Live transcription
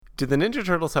Do the Ninja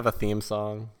Turtles have a theme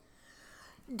song?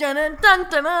 Dun, dun, dun,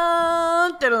 dun,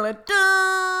 dun, dun,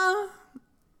 dun.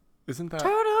 Isn't that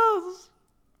Turtles?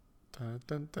 Dun,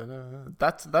 dun, dun, dun.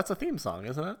 That's a theme song,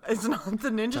 isn't it? It's not the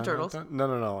Ninja Dun, Turtles. dun,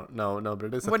 dun. No, but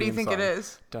it is a What do you theme think song. it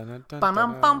is? Dun, dun, dun, Ba-dum,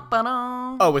 dun, bum, dun.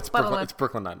 ba-dum. Oh, it's Brooklyn. Ba-dum. It's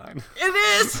Brooklyn Nine-Nine.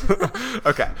 It is.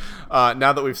 Okay.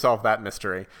 Now that we've solved that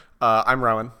mystery, I'm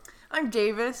Rowan, I'm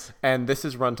Davis. and this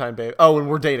is Runtime Babe. Oh, and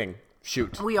we're dating.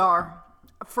 Shoot. We are,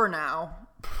 for now.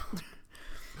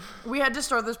 We had to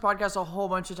start this podcast a whole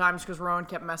bunch of times because Rowan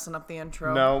kept messing up the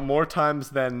intro. No, more times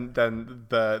than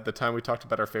the time we talked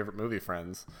about our favorite movie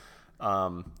friends.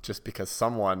 Just because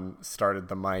someone started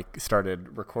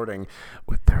recording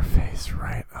with their face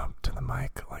right up to the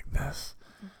mic like this.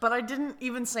 But I didn't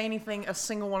even say anything a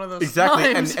single one of those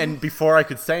Exactly, times. and before I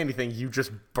could say anything, you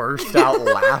just burst out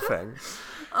laughing.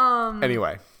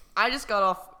 Anyway. I just got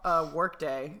off work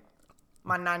day,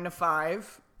 my 9 to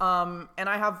 5, and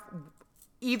I have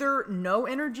either no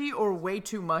energy or way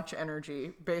too much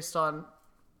energy based on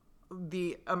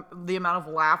the amount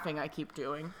of laughing I keep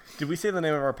doing. Did we say the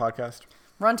name of our podcast?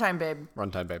 Runtime Babe.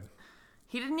 Runtime Babe.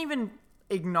 He didn't even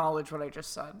acknowledge what I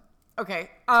just said.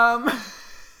 Okay.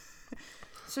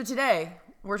 So today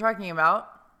we're talking about,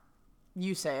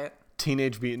 you say it,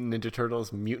 Teenage Mutant Ninja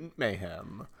Turtles Mutant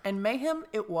Mayhem. and mayhem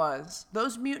it was.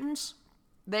 Those mutants,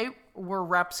 they were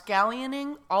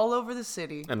rapscallioning all over the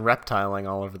city. And reptiling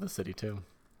all over the city, too.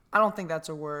 I don't think that's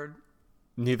a word.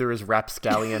 Neither is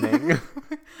rapscallioning.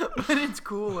 But it's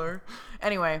cooler.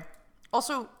 Anyway,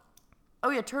 also, oh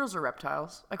yeah, turtles are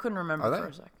reptiles. I couldn't remember Are for they?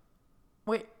 a sec.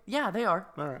 Wait, yeah, they are.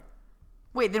 All right.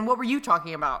 Wait, then what were you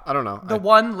talking about? I don't know. The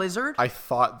one lizard? I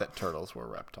thought that turtles were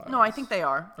reptiles. No, I think they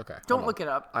are. Okay. Don't hold on. look it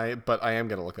up. But I am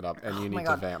going to look it up, and you Oh need my to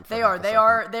god, vamp. For they half are.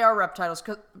 a They second. are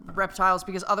reptiles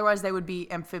because otherwise they would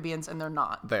be amphibians and they're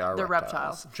not. They're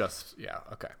reptiles. Just, yeah,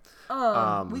 okay.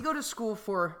 We go to school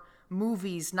for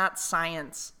movies, not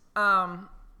science. Although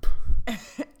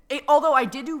I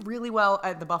did do really well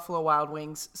at the Buffalo Wild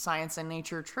Wings Science and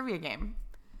Nature trivia game.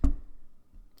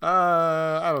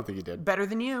 I don't think you did. Better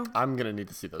than you. I'm going to need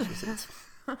to see those receipts.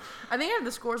 I think I have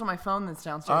the scores on my phone that's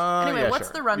downstairs. Anyway, Yeah,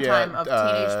 what's sure. the runtime of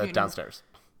Downstairs.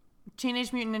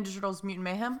 Teenage Mutant Ninja Turtles Mutant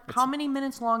Mayhem? How many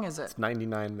minutes long is it?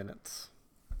 99 minutes.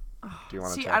 Do you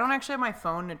want to See, check? I don't actually have my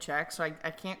phone to check, so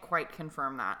I can't quite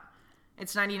confirm that.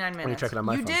 It's 99 minutes. check it on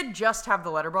my phone. did just have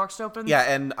the Letterboxd open. Yeah,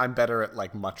 and I'm better at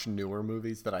like much newer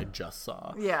movies that I just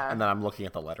saw. Yeah. And then I'm looking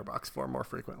at the letterbox for more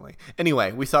frequently.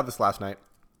 Anyway, we saw this last night.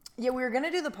 Yeah, we were going to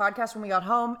do the podcast when we got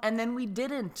home, and then we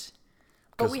didn't.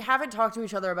 But we haven't talked to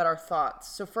each other about our thoughts.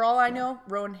 So for all I know,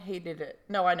 Rowan hated it.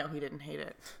 No, I know he didn't hate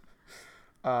it.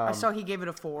 I saw he gave it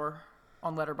a 4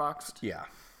 on Letterboxd. Yeah.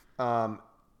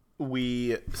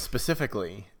 We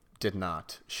specifically did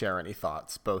not share any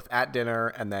thoughts, both at dinner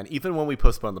and then even when we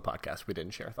postponed the podcast, we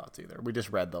didn't share thoughts either. We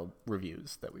just read the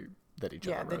reviews that each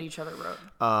other wrote. That each other wrote.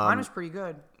 Mine was pretty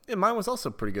good. And mine was also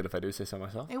pretty good if I do say so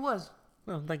myself. It was.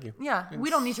 Oh, thank you. Yeah,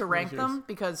 we don't need to rank yours. them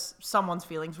because someone's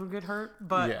feelings would get hurt.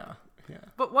 But Yeah.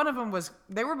 But one of them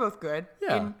they were both good.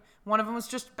 Yeah. And one of them was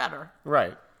just better.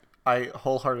 Right. I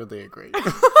wholeheartedly agree.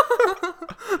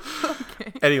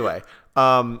 Okay. Anyway,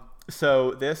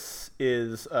 so this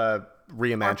is a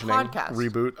reimagining Our podcast.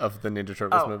 reboot of the Ninja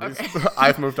Turtles Oh, movies. okay.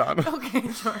 I've moved on. Okay,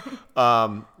 sorry.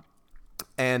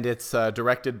 And it's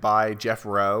directed by Jeff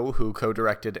Rowe, who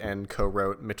co-directed and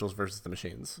co-wrote Mitchell's vs. the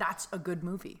Machines. That's a good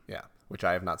movie. Yeah, which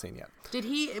I have not seen yet.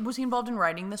 Was he involved in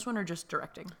writing this one or just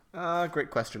directing? Great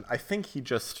question. I think he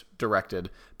just directed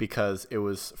because it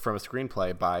was from a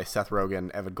screenplay by Seth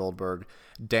Rogen, Evan Goldberg,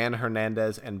 Dan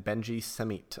Hernandez, and Benji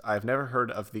Samit. I've never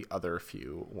heard of the other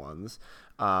few ones,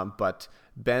 but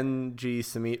Benji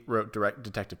Samit wrote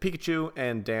Detective Pikachu,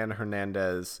 and Dan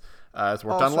Hernandez has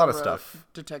worked on a lot of stuff.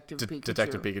 Detective Pikachu.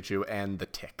 Detective Pikachu and The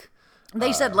Tick.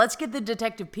 They said, let's get the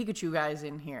Detective Pikachu guys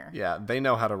in here. Yeah, they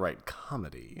know how to write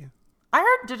comedy. I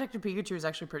heard Detective Pikachu is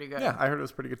actually pretty good. Yeah, I heard it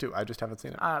was pretty good too. I just haven't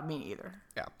seen it. Me either.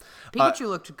 Yeah. Pikachu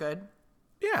looked good.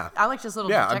 Yeah. I liked his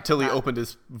little Yeah, detective until he hat. opened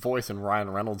his voice and Ryan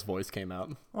Reynolds' voice came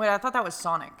out. Wait, I thought that was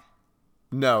Sonic.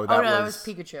 No, that was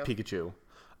Pikachu.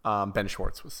 Pikachu. Ben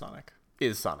Schwartz was Sonic.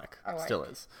 Is Sonic. Oh, Still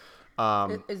is. Are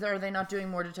they not doing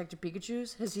more Detective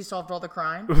Pikachus? Has he solved all the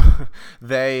crime?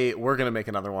 They were going to make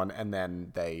another one, and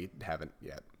then they haven't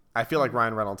yet. I feel like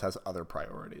Ryan Reynolds has other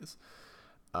priorities.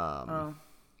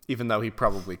 Even though he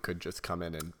probably could just come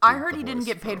in and I heard he didn't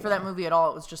get paid for that movie at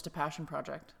all. It was just a passion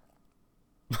project.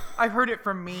 I heard it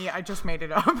from me. I just made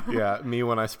it up. Yeah, me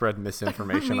when I spread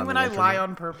misinformation Me on when the I internet. lie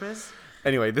on purpose.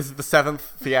 Anyway, this is the 7th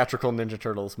theatrical Ninja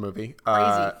Turtles movie.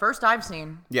 Crazy. First I've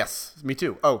seen. Yes, me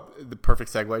too. Oh, the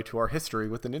perfect segue to our history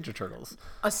with the Ninja Turtles.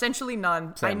 Essentially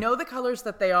none. Same. I know the colors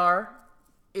that they are.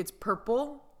 It's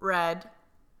purple, red,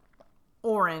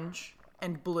 orange,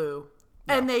 and blue.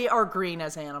 Yeah. And they are green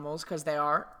as animals because they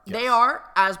are. Yes. They are,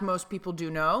 as most people do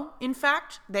know, in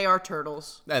fact, they are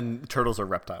turtles. And turtles are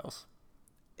reptiles.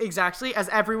 Exactly, as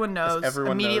everyone knows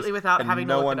immediately without having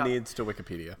to look it up. No one needs to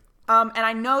Wikipedia. And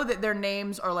I know that their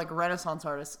names are like Renaissance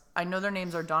artists. I know their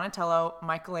names are Donatello,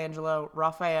 Michelangelo,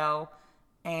 Raphael,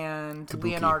 and Kabuki.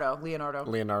 Leonardo.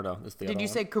 Leonardo is the other one. Did you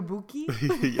say Kabuki?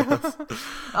 Yes.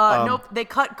 Nope, they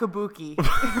cut Kabuki.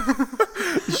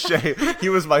 He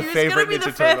was my favorite Ninja Turtle. He was going to be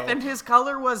the fifth, and his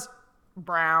color was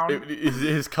brown.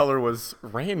 His color was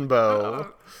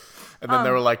rainbow. And then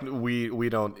they were like, we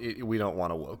don't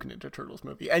want a woke Ninja Turtles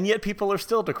movie. And yet people are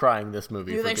still decrying this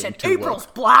movie. They said, April's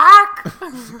black?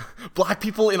 Black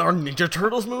people in our Ninja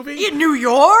Turtles movie? In New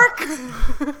York?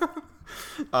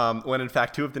 When in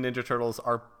fact 2 of the Ninja Turtles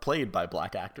are played by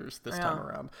black actors this time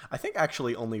around. I think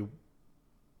actually only...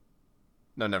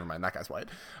 No, never mind. That guy's white.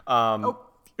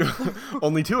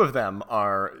 Only 2 of them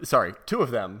are... Sorry, 2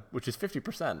 of them, which is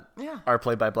 50%, are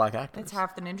played by black actors. It's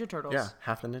half the Ninja Turtles. Yeah,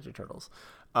 half the Ninja Turtles.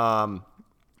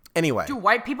 Anyway. Do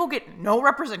white people get no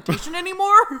representation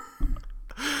anymore?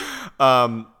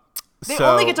 They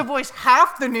only get to voice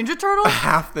half the Ninja Turtles?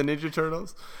 Half the Ninja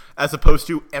Turtles? As opposed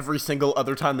to every single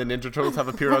other time the Ninja Turtles have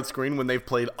appeared on screen when they've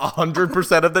played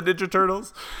 100% of the Ninja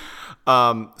Turtles.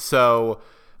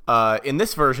 In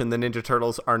this version, the Ninja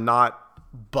Turtles are not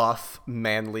buff,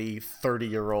 manly,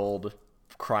 30-year-old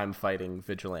crime-fighting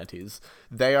vigilantes.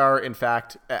 They are, in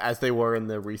fact, as they were in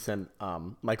the recent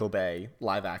Michael Bay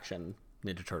live-action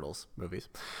Ninja Turtles movies,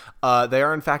 they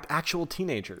are, in fact, actual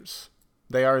teenagers.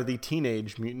 They are the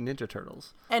Teenage Mutant Ninja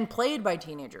Turtles. And played by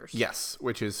teenagers. Yes,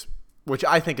 which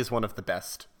I think is one of the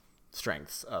best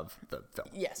strengths of the film.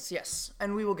 Yes.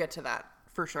 And we will get to that,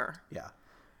 for sure. Yeah.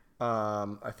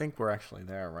 I think we're actually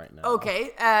there right now.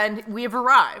 Okay, and we have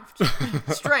arrived.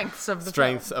 Strengths of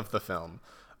the film.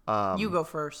 You go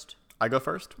first. I go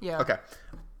first? Yeah. Okay.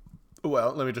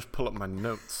 Well, let me just pull up my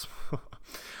notes.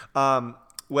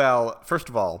 Well, first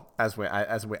of all, as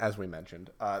we mentioned,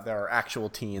 there are actual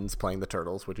teens playing the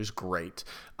Turtles, which is great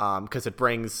because it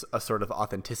brings a sort of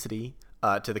authenticity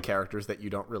to the characters that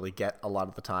you don't really get a lot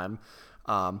of the time.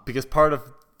 Because part of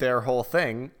their whole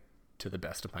thing, to the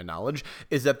best of my knowledge,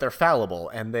 is that they're fallible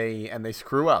and they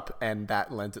screw up, and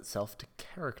that lends itself to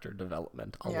character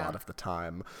development a lot of the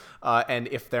time. And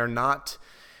if they're not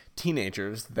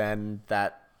teenagers, then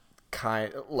that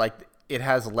it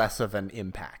has less of an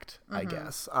impact, I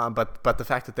guess. But the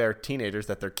fact that they're teenagers,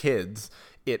 that they're kids,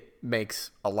 it makes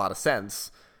a lot of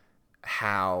sense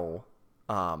how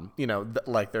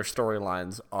their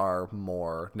storylines are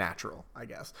more natural, I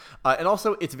guess. And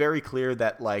also it's very clear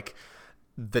that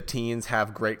the teens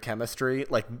have great chemistry,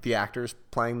 like the actors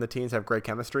playing the teens have great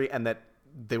chemistry, and that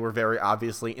they were very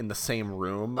obviously in the same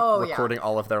room recording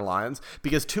all of their lines,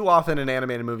 because too often in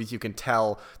animated movies you can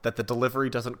tell that the delivery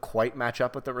doesn't quite match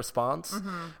up with the response,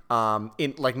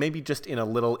 in maybe just in a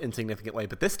little insignificant way.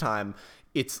 But this time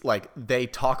it's like they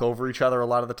talk over each other a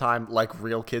lot of the time, like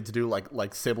real kids do,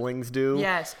 like siblings do.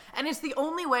 Yes, and it's the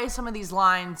only way some of these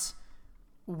lines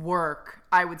work,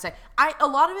 I would say. A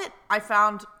lot of it I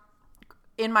found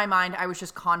in my mind, I was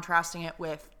just contrasting it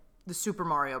with the Super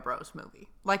Mario Bros. Movie.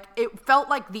 It felt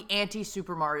like the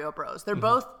anti-Super Mario Bros. They're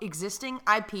both existing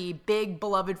IP, big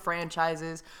beloved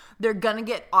franchises. They're gonna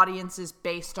get audiences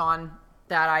based on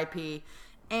that IP.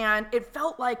 And it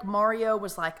felt like Mario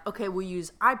was like, okay, we'll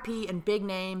use IP and big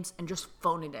names and just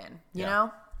phone it in, you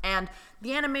know? And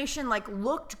the animation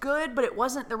looked good, but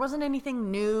there wasn't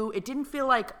anything new. It didn't feel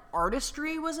like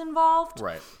artistry was involved.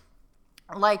 Right.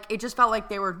 It just felt like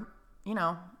they were,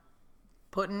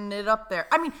 putting it up there.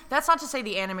 I mean, that's not to say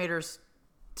the animators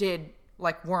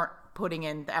weren't putting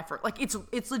in the effort.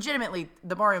 It's legitimately,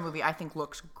 the Mario movie I think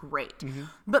looks great.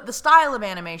 But the style of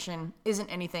animation isn't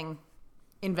anything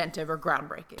inventive or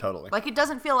groundbreaking. Totally. It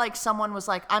doesn't feel like someone was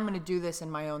like, I'm going to do this in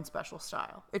my own special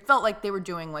style. It felt like they were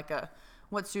doing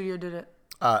what studio did it?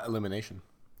 Illumination.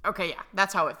 Okay, yeah,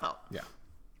 that's how it felt. Yeah.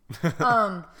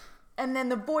 And then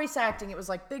the voice acting, it was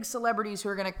big celebrities who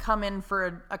are going to come in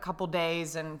for a couple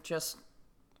days and just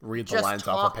read the lines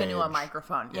off a page. Into a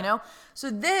microphone, you know?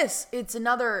 So it's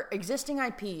another existing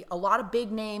IP, a lot of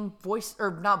big name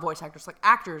not voice actors,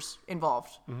 actors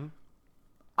involved.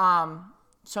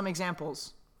 Some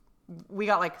examples. We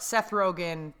got Seth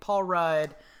Rogen, Paul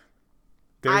Rudd,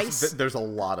 There's a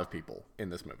lot of people in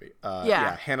this movie.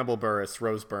 Hannibal Buress,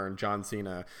 Rose Byrne, John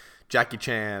Cena, Jackie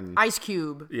Chan, Ice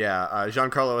Cube. Yeah,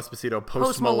 Giancarlo Esposito,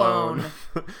 Post Malone.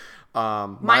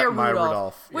 Maya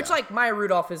Rudolph. Which, yeah. Maya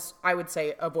Rudolph is, I would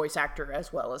say, a voice actor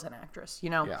as well as an actress,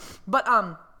 Yeah. But,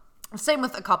 same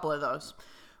with a couple of those.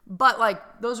 But,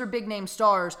 those are big name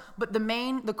stars. But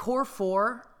the core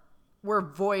four were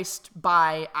voiced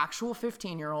by actual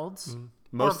 15-year-olds.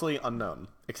 Mostly unknown,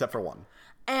 except for one.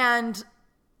 And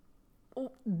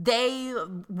they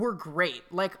were great.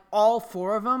 All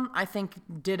four of them, I think,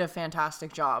 did a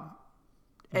fantastic job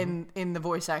in the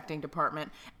voice acting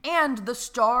department. And the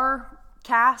star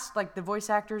cast, the voice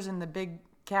actors in the big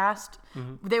cast,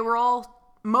 they were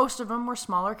most of them were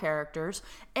smaller characters.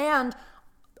 And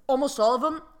almost all of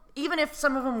them, even if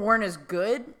some of them weren't as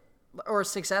good or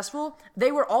successful,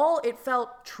 they were all, it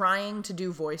felt, trying to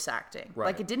do voice acting.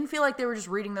 Right. It didn't feel like they were just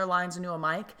reading their lines into a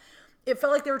mic. It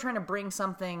felt like they were trying to bring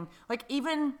something,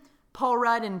 even Paul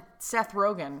Rudd and Seth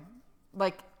Rogen.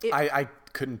 I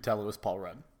couldn't tell it was Paul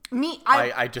Rudd.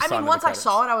 I just saw him in the once I credits.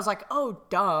 saw it, I was like, oh,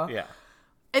 duh. Yeah.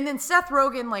 And then Seth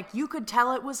Rogen, you could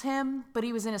tell it was him, but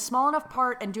he was in a small enough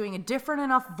part and doing a different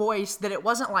enough voice that it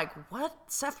wasn't what?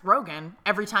 Seth Rogen?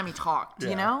 Every time he talked,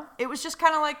 you know? It was just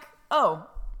kind of oh,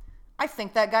 I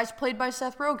think that guy's played by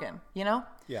Seth Rogen, you know?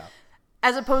 Yeah.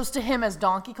 As opposed to him as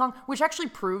Donkey Kong, which actually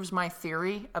proves my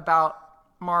theory about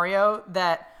Mario,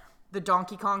 that the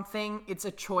Donkey Kong thing, it's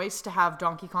a choice to have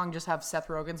Donkey Kong just have Seth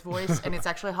Rogen's voice, and it's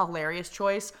actually a hilarious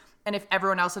choice. And if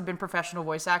everyone else had been professional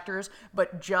voice actors,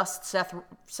 but just Seth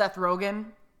Rogen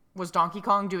was Donkey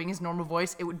Kong doing his normal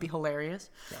voice, it would be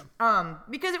hilarious. Yeah.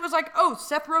 Because it was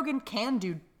Seth Rogen can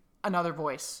do another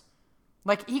voice.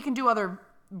 He can do other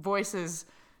voices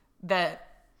that,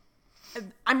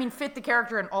 fit the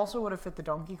character and also would have fit the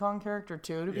Donkey Kong character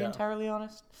too, to be entirely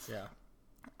honest.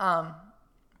 Yeah.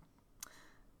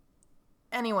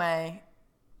 Anyway,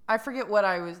 I forget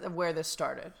where this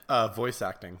started. Voice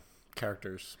acting.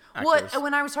 Characters. Actors.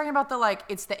 When I was talking about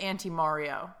it's the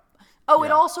anti-Mario. Oh, yeah.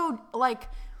 It also,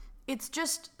 it's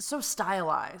just so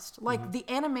stylized. The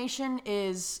animation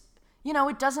is,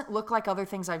 it doesn't look like other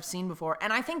things I've seen before.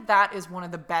 And I think that is one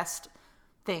of the best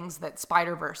things that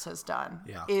Spider-Verse has done.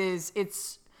 Yeah. Is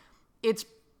it's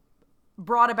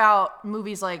brought about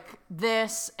movies like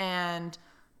this and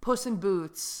Puss in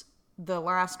Boots, The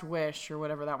Last Wish, or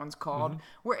whatever that one's called,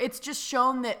 where it's just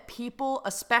shown that people,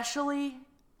 especially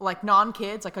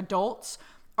non-kids, adults,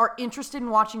 are interested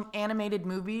in watching animated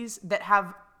movies that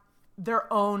have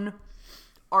their own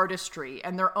artistry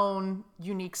and their own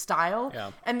unique style. Yeah.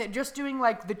 And that just doing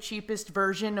the cheapest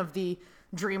version of the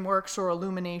DreamWorks or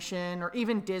Illumination or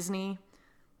even Disney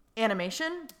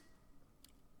animation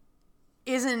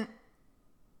isn't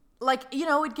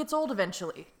it gets old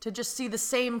eventually to just see the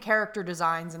same character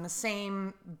designs and the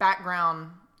same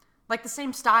background, the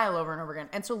same style over and over again.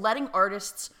 And so letting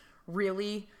artists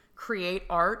really create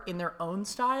art in their own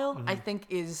style, I think,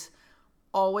 is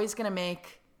always going to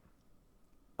make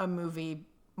a movie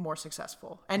more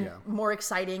successful and more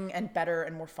exciting and better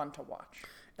and more fun to watch.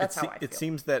 That's how I feel. It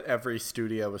seems that every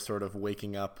studio is sort of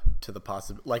waking up to the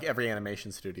every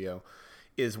animation studio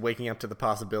is waking up to the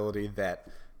possibility that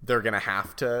they're going to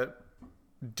have to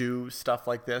do stuff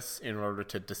like this in order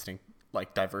to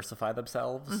diversify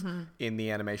themselves in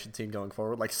the animation scene going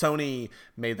forward. Sony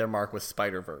made their mark with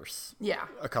Spider-Verse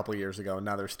a couple years ago, and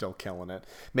now they're still killing it,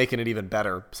 making it even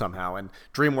better somehow. And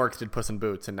DreamWorks did Puss in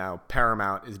Boots, and now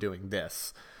Paramount is doing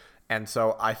this. And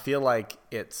so I feel like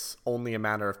it's only a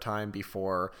matter of time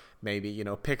before maybe,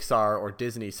 Pixar or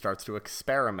Disney starts to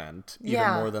experiment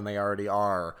even more than they already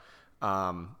are.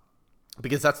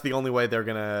 Because that's the only way they're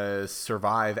going to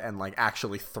survive and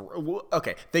actually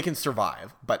okay, they can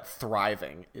survive, but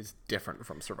thriving is different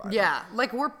from surviving. Yeah,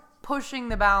 we're pushing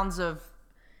the bounds of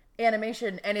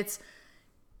animation, and it's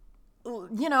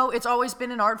it's always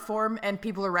been an art form, and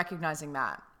people are recognizing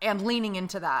that and leaning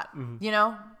into that,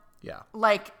 Yeah.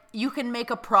 You can make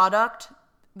a product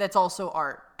that's also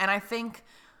art. And I think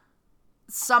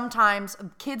sometimes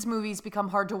kids' movies become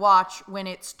hard to watch when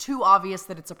it's too obvious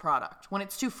that it's a product, when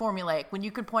it's too formulaic, when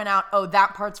you could point out, oh,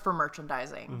 that part's for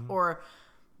merchandising, or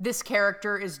this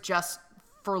character is just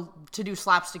to do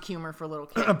slapstick humor for little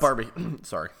kids. Barbie.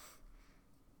 Sorry.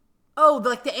 Oh,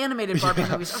 the animated Barbie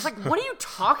movies. I was like, what are you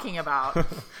talking about?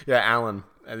 Yeah, Alan.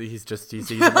 He's a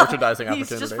merchandising opportunity. He's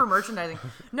just for merchandising.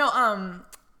 No,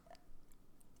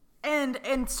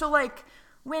 and so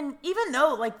even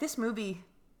though this movie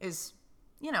is,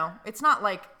 it's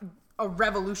not a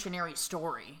revolutionary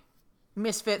story.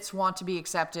 Misfits want to be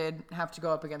accepted, have to go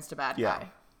up against a bad guy.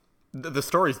 The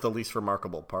story's the least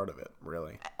remarkable part of it,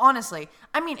 really. Honestly.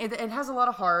 I mean, it has a lot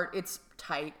of heart. It's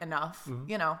tight enough.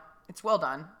 You know, it's well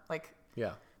done. Like,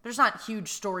 Yeah. there's not huge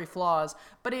story flaws,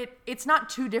 but it's not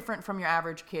too different from your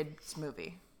average kid's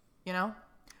movie, you know?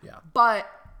 Yeah. But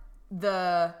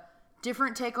the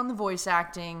different take on the voice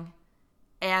acting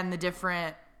and the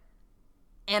different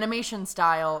animation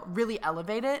style really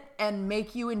elevate it and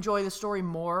make you enjoy the story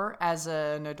more as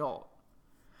an adult.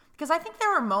 Because I think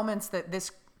there are moments that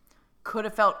this could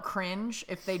have felt cringe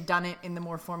if they'd done it in the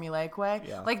more formulaic way.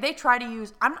 Yeah. Like they try to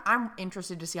use, I'm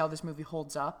interested to see how this movie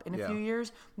holds up in a few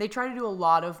years. They try to do a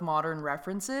lot of modern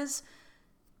references.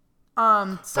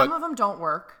 Some of them don't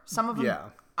work. Some of them,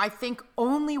 I think,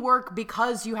 only work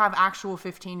because you have actual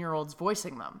 15-year-olds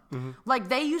voicing them. Like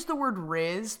they use the word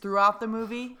Riz throughout the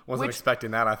movie. Wasn't expecting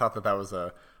that. I thought that was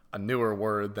a newer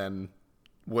word than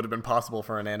would have been possible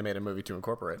for an animated movie to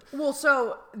incorporate. Well,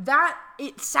 so that,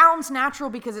 it sounds natural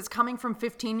because it's coming from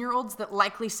 15-year-olds that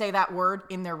likely say that word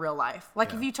in their real life.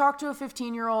 Like if you talk to a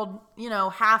 15-year-old, you know,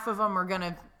 half of them are going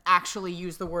to actually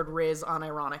use the word Riz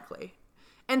unironically.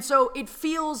 And so it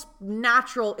feels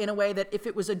natural in a way that if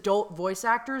it was adult voice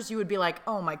actors, you would be like,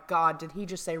 oh my God, did he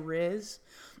just say Riz?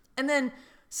 And then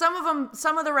some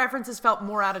of the references felt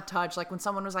more out of touch. Like when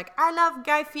someone was like, I love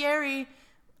Guy Fieri,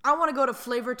 I want to go to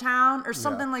Flavortown or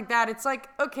something like that. It's like,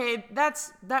 okay,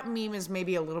 that meme is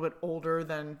maybe a little bit older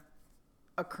than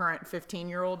a current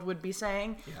 15-year-old would be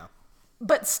saying. Yeah.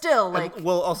 But still, like... And,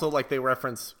 well, also, like, they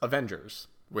reference Avengers,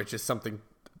 which is something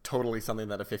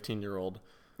that a 15-year-old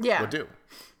would do.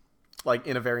 Like,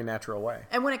 in a very natural way.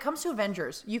 And when it comes to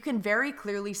Avengers, you can very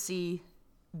clearly see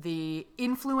the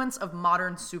influence of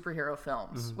modern superhero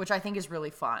films, which I think is really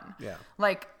fun. Yeah.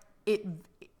 Like,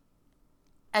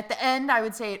 at the end, I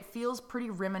would say it feels pretty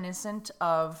reminiscent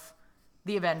of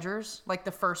the Avengers, like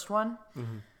the first one,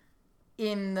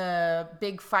 in the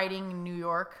big fighting New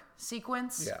York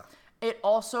sequence. Yeah. It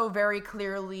also very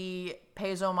clearly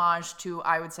pays homage to,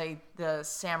 I would say, the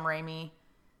Sam Raimi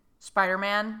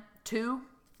Spider-Man 2.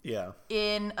 Yeah.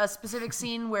 In a specific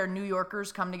scene where New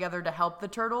Yorkers come together to help the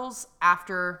Turtles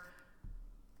after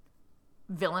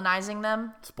villainizing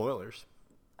them. Spoilers.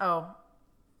 Oh,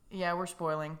 yeah, we're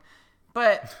spoiling.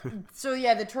 But, so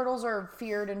yeah, the Turtles are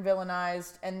feared and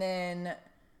villainized, and then...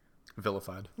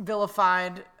 Vilified.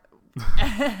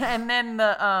 And then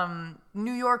the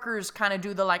New Yorkers kind of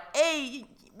do the like, hey,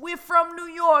 we're from New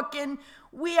York, and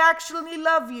we actually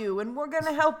love you, and we're going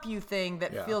to help you thing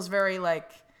that feels very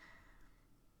like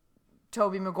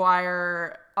Tobey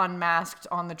Maguire unmasked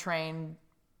on the train,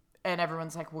 and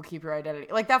everyone's like, we'll keep your identity.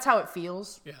 Like, that's how it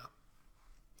feels. Yeah.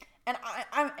 And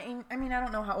I mean, I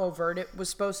don't know how overt it was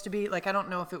supposed to be. Like, I don't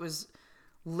know if it was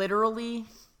literally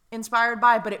inspired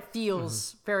by, but it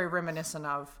feels very reminiscent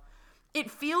of.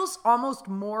 It feels almost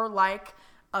more like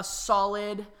a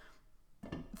solid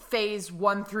phase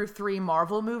 1 through 3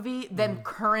 Marvel movie than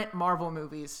current Marvel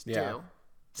movies do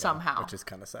somehow. Which is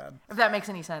kind of sad. If that makes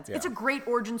any sense. Yeah. It's a great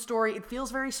origin story. It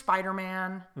feels very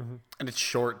Spider-Man. And it's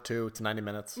short, too. It's 90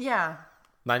 minutes. Yeah.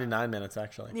 99 minutes,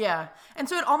 actually. Yeah. And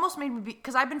so it almost made me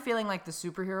because I've been feeling like the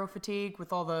superhero fatigue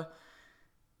with all the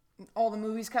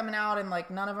movies coming out, and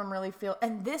like none of them really feel,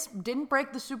 and this didn't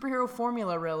break the superhero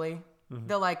formula really.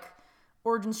 The like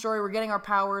origin story, we're getting our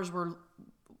powers, we're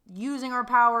using our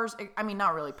powers. I mean,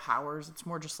 not really powers. It's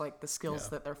more just like the skills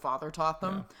that their father taught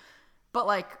them. Yeah. But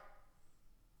like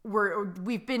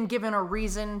we've been given a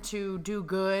reason to do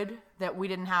good that we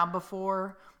didn't have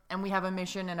before. And we have a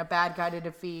mission and a bad guy to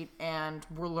defeat, and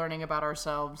we're learning about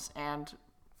ourselves and,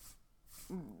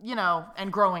 you know, and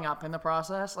growing up in the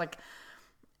process. Like,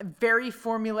 very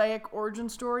formulaic origin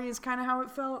story is kind of how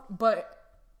it felt,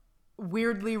 but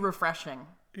weirdly refreshing.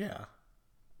 Yeah.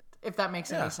 If that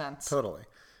makes any sense. Totally.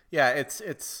 Yeah,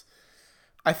 it's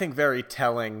I think very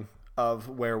telling of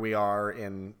where we are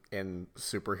in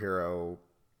superhero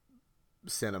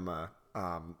cinema,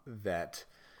 that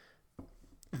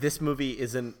this movie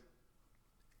isn't,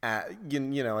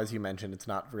 you know, as you mentioned, it's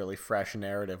not really fresh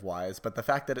narrative-wise, but the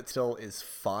fact that it still is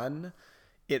fun,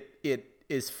 it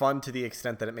is fun to the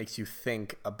extent that it makes you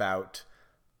think about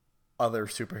other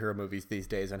superhero movies these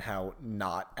days and how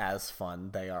not as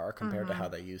fun they are compared to how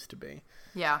they used to be.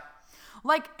 Yeah.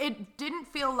 Like, it didn't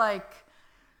feel like...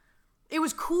 It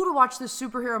was cool to watch this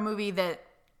superhero movie that,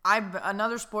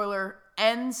 another spoiler,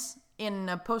 ends in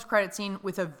a post-credit scene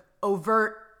with a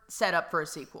overt set up for a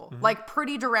sequel. Like,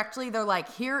 pretty directly, they're like,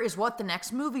 here is what the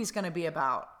next movie's going to be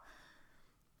about.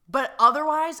 But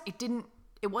otherwise,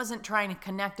 it wasn't trying to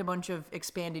connect a bunch of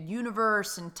expanded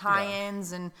universe and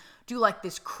tie-ins and do like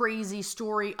this crazy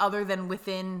story other than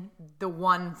within the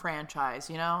one franchise,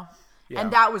 you know? Yeah.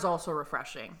 And that was also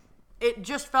refreshing. it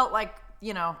just felt like,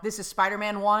 this is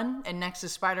Spider-Man 1, and next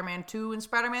is Spider-Man 2 and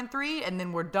Spider-Man 3, and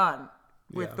then we're done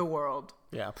with the world.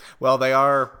 Yeah. Well, they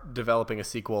are developing a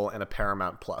sequel and a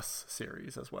Paramount Plus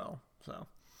series as well. So.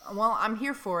 Well, I'm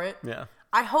here for it. Yeah.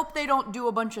 I hope they don't do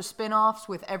a bunch of spin-offs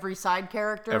with every side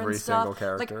character Every and stuff. single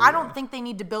character. Like, I don't think they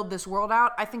need to build this world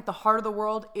out. I think the heart of the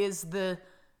world is the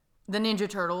Ninja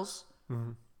Turtles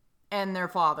and their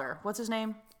father. What's his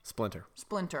name?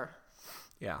 Splinter.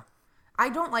 Yeah. I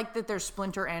don't like that there's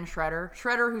Splinter and Shredder.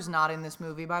 Shredder, who's not in this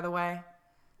movie, by the way.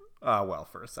 Well,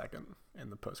 for a second in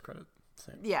the post-credit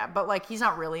scene. Yeah, but, like, he's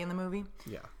not really in the movie.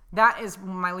 Yeah. That is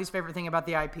my least favorite thing about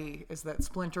the IP, is that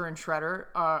Splinter and Shredder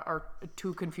are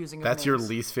too confusing. That's your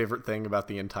least favorite thing about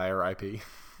the entire IP?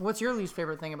 What's your least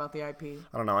favorite thing about the IP?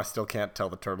 I don't know. I still can't tell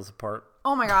the Turtles apart.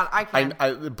 Oh my god, I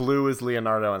can. Blue is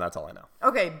Leonardo, and that's all I know.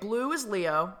 Okay, Blue is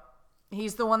Leo.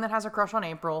 He's the one that has a crush on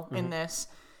April in this.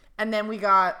 And then we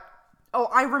got... Oh,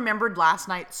 I remembered last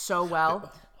night so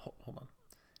well. Hold on.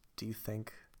 Do you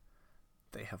think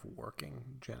they have working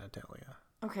genitalia?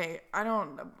 Okay, I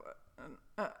don't...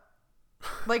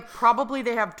 like, probably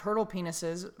they have turtle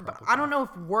penises. But I don't know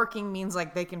if working means,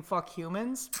 like, they can fuck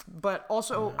humans. But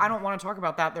also, I don't want to talk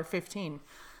about that. They're 15.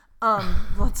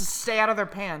 Let's stay out of their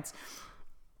pants.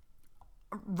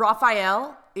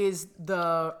 Raphael is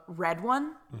the red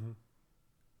one.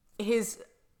 His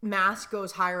mask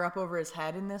goes higher up over his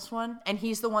head in this one. And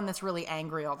he's the one that's really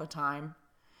angry all the time.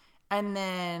 And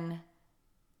then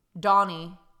Donatello.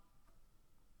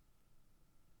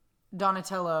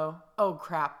 Oh,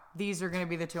 crap. These are going to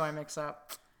be the two I mix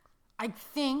up. I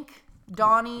think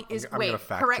Donnie is... Wait,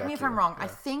 correct me if I'm wrong. Yeah. I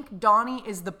think Donnie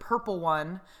is the purple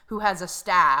one who has a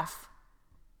staff.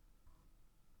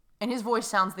 And his voice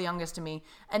sounds the youngest to me.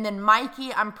 And then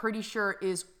Mikey, I'm pretty sure,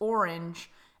 is orange.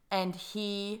 And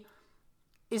he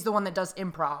is the one that does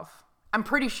improv. I'm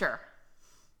pretty sure.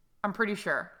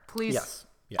 Please. Yes.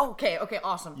 Yeah. Okay,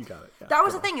 awesome. You got it. Yeah, that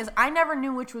was the thing, is I never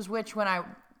knew which was which when I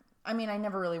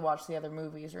never really watched the other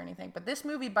movies or anything. But this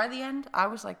movie, by the end, I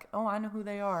was like, oh, I know who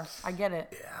they are. I get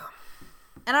it. Yeah.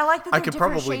 And I like that they're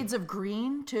different shades of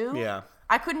green, too. Yeah.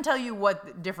 I couldn't tell you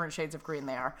what different shades of green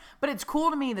they are. But it's cool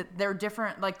to me that they're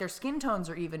different. Like, their skin tones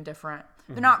are even different.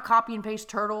 They're not copy and paste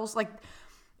turtles. Like,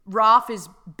 Raph is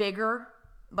bigger,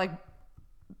 like,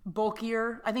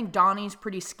 bulkier. I think Donnie's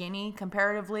pretty skinny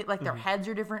comparatively. Like, their heads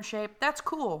are different shape. That's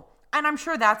cool. And I'm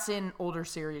sure that's in older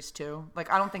series, too.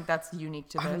 Like, I don't think that's unique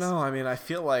to this. I don't know. I mean, I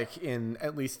feel like in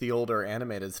at least the older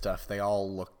animated stuff, they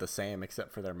all look the same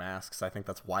except for their masks. I think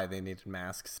that's why they needed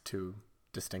masks to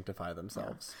distinctify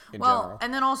themselves in general.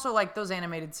 And then also, like, those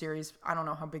animated series, I don't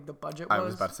know how big the budget was. I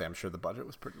was about to say, I'm sure the budget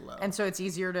was pretty low. And so it's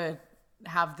easier to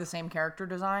have the same character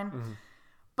design.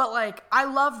 But, like, I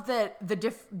love that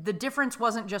the difference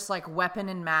wasn't just, like, weapon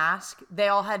and mask. They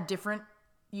all had different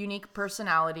unique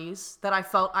personalities that I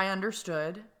felt I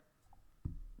understood.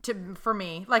 For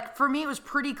me, it was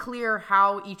pretty clear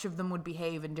how each of them would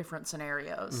behave in different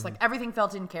scenarios. Like, everything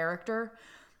felt in character.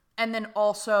 And then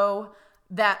also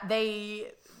that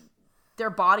their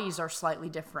bodies are slightly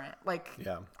different. Like,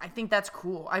 yeah. I think that's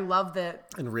cool. I love that.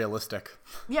 And realistic.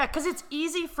 Yeah, because it's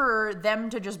easy for them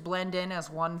to just blend in as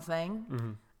one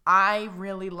thing. I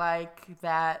really like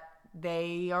that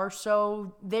they are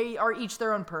each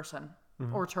their own person.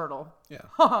 Or turtle.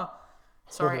 Yeah.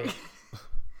 Sorry.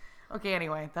 Okay,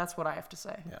 anyway, that's what I have to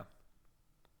say. Yeah.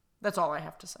 That's all I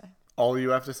have to say. All you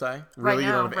have to say? Really?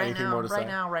 You don't have anything more to say?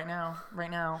 Right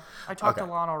now. I talked a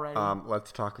lot already.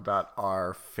 Let's talk about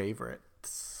our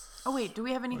favorites. Oh, wait. Do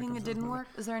we have anything that didn't work?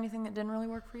 Is there anything that didn't really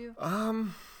work for you?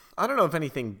 I don't know if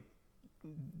anything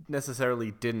necessarily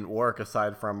didn't work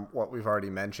aside from what we've already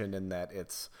mentioned in that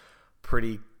it's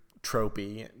pretty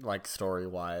tropey, like,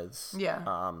 story-wise.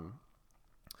 Yeah.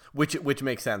 Which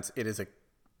makes sense. It is a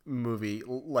movie,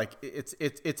 like,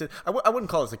 I wouldn't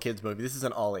call this a kid's movie. This is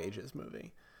an all ages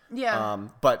movie. Yeah.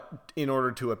 But in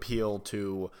order to appeal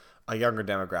to a younger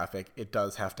demographic, it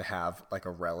does have to have, like, a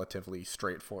relatively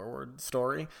straightforward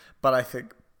story. But I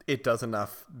think it does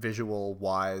enough visual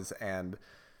wise and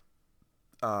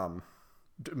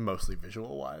mostly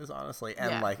visual wise, honestly,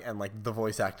 and like the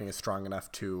voice acting is strong enough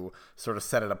to sort of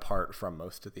set it apart from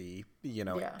most of the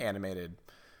animated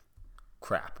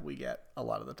crap we get a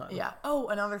lot of the time. Yeah. Oh,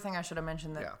 another thing I should have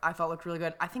mentioned that I thought looked really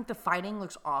good. I think the fighting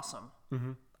looks awesome.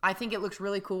 I think it looks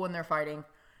really cool when they're fighting.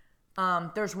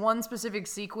 There's one specific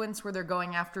sequence where they're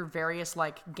going after various,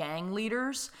 like, gang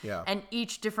leaders. Yeah. And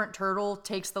each different turtle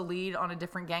takes the lead on a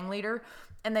different gang leader.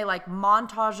 And they, like,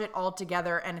 montage it all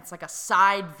together, and it's like a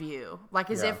side view.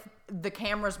 Like, as if the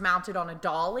camera's mounted on a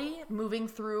dolly moving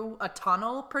through a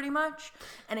tunnel, pretty much.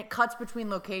 And it cuts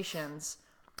between locations.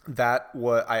 That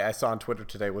what I saw on Twitter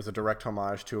today was a direct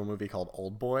homage to a movie called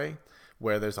Old Boy,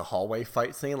 where there's a hallway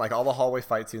fight scene. Like all the hallway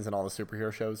fight scenes in all the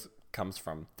superhero shows comes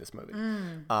from this movie.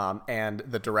 And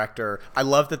the director, I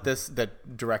love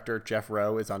that director Jeff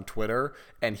Rowe is on Twitter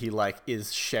and he like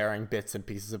is sharing bits and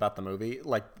pieces about the movie.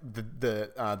 Like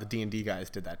the D&D guys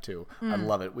did that too. I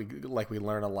love it. We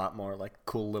learn a lot more like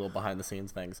cool little behind the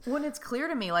scenes things. When it's clear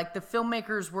to me, like the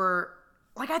filmmakers were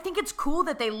like, I think it's cool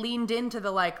that they leaned into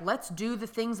the like, let's do the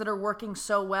things that are working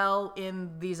so well in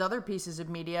these other pieces of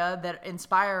media that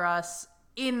inspire us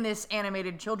in this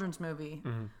animated children's movie.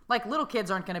 Like little kids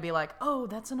aren't going to be like, oh,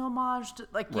 that's an homage to,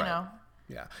 like, you know.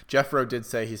 Yeah. Jeff Rowe did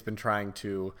say he's been trying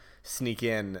to sneak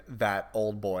in that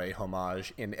Old Boy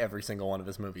homage in every single one of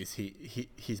his movies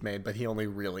he's made, but he only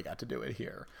really got to do it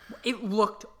here. It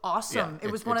looked awesome. Yeah,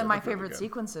 it was one of my favorite really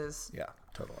sequences. Yeah,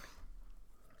 totally.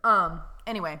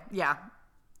 Anyway, yeah.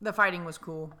 The fighting was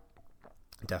cool.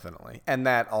 Definitely. And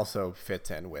that also fits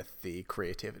in with the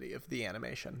creativity of the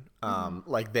animation.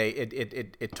 Like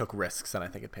it took risks and I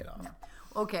think it paid off.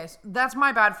 Okay, so that's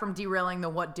my bad from derailing the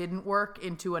what didn't work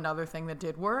into another thing that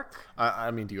did work.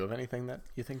 I mean, do you have anything that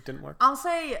you think didn't work? I'll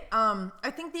say, I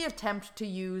think the attempt to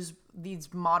use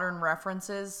these modern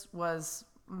references was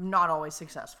not always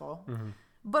successful.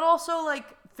 But also,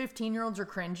 like, 15-year-olds are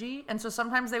cringy. And so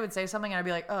sometimes they would say something and I'd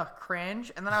be like, ugh,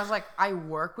 cringe. And then I was like, I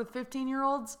work with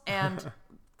 15-year-olds. And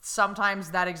sometimes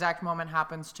that exact moment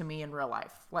happens to me in real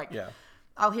life. Like,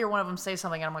 I'll hear one of them say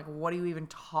something and I'm like, what are you even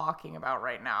talking about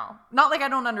right now? Not like I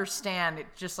don't understand. It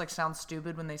just, like, sounds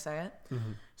stupid when they say it.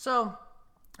 So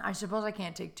I suppose I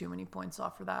can't take too many points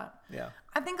off for that. Yeah.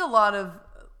 I think a lot of,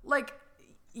 like,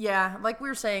 yeah, like we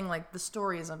were saying, like, the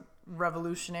story isn't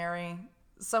revolutionary.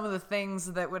 Some of the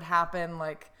things that would happen,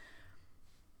 like,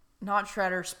 not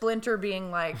Shredder, Splinter being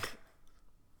like,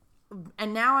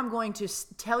 and now I'm going to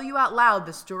tell you out loud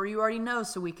the story you already know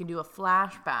so we can do a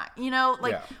flashback. You know,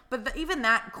 like, but even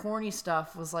that corny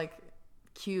stuff was, like,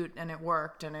 cute and it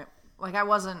worked. And it, like, I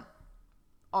wasn't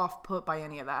off put by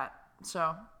any of that.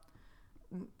 So,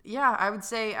 yeah, I would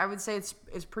say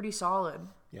it's pretty solid.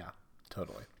 Yeah,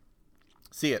 totally.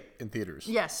 See it in theaters.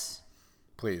 Yes.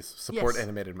 Please support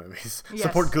animated movies. Yes.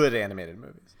 Support good animated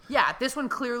movies. Yeah, this one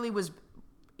clearly was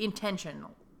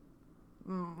intentional.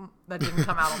 That didn't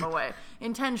come out on the way.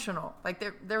 Intentional. Like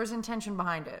there was intention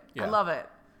behind it. Yeah. I love it.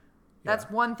 That's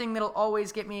one thing that'll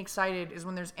always get me excited is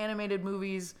when there's animated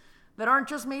movies that aren't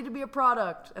just made to be a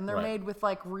product and they're made with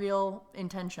like real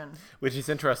intention. Which is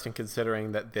interesting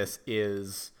considering that this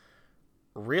is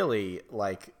really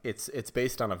like it's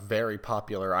based on a very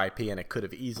popular IP and it could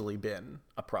have easily been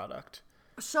a product.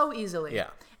 So easily. Yeah.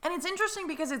 And it's interesting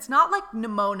because it's not like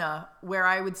Nimona, where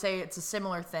I would say it's a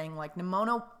similar thing. Like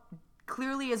Nimona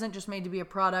clearly isn't just made to be a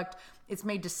product. It's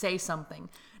made to say something.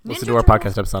 Listen to our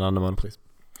podcast episode on Nimona, please.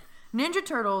 Ninja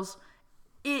Turtles,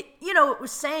 it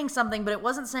was saying something, but it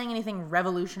wasn't saying anything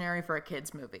revolutionary for a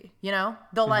kid's movie. You know?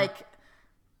 The like,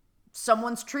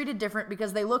 someone's treated different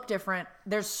because they look different.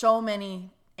 There's so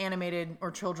many animated or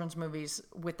children's movies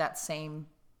with that same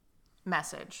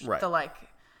message. Right. The like,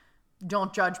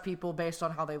 don't judge people based on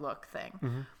how they look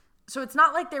thing. So it's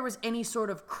not like there was any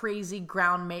sort of crazy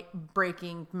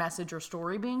ground-breaking message or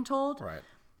story being told. Right.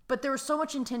 But there was so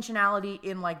much intentionality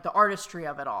in like the artistry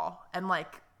of it all. And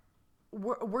like,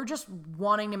 we're just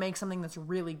wanting to make something that's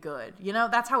really good. You know,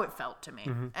 that's how it felt to me.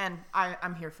 And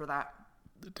I'm here for that.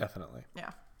 Definitely.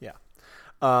 Yeah.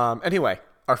 Yeah. Anyway,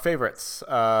 our favorites.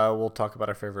 We'll talk about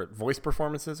our favorite voice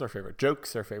performances, our favorite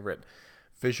jokes, our favorite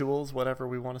visuals, whatever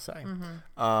we want to say.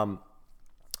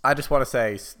 I just want to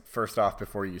say, first off,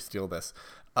 before you steal this,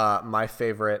 my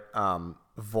favorite my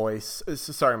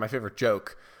favorite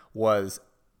joke was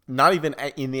not even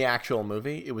in the actual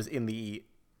movie. It was in the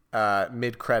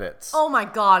mid-credits. Oh my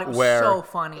God, it was so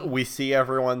funny. We see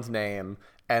everyone's name,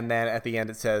 and then at the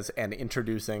end it says, and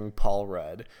introducing Paul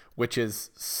Rudd, which is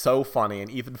so funny,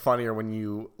 and even funnier when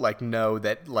you like know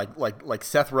that like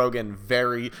Seth Rogen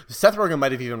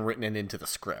might have even written it into the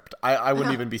script. I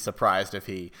wouldn't even be surprised if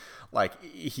he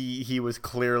was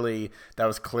clearly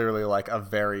like a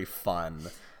very fun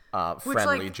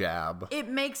friendly jab. It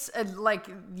makes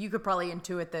you could probably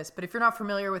intuit this, but if you're not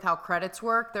familiar with how credits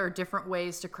work, there are different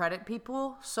ways to credit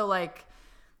people. So like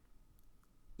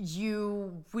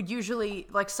you would usually,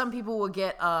 like, some people will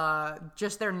get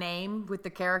just their name with the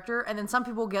character, and then some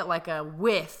people get like a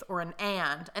with or an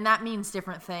and that means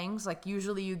different things. Like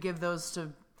usually you give those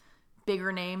to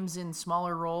bigger names in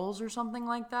smaller roles or something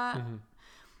like that.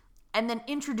 And then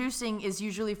introducing is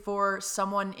usually for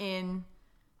someone in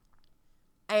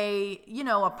a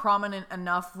prominent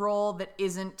enough role that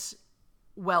isn't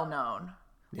well known.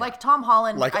 Yeah. Like Tom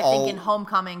Holland, I think in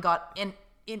Homecoming got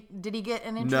did he get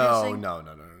an No, introducing? no.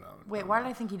 Wait, why did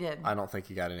I think he did? I don't think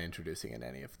he got an introducing in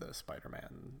any of the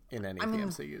Spider-Man, in any of the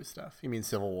MCU stuff. You mean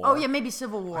Civil War? Oh yeah, maybe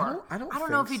Civil War. I don't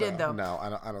know if he so. did though. No,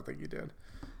 I don't think he did.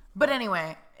 But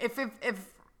anyway, if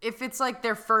it's like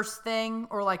their first thing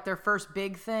or like their first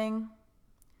big thing,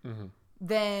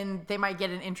 then they might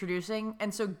get an introducing.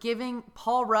 And so giving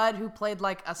Paul Rudd, who played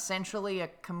like essentially a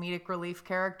comedic relief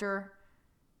character,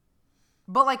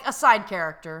 but like a side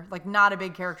character, like not a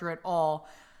big character at all,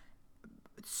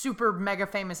 super mega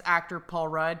famous actor Paul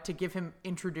Rudd, to give him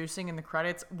introducing in the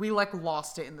credits, we like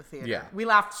lost it in the theater. Yeah. We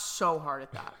laughed so hard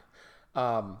at that.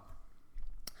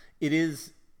 It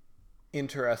is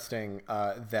interesting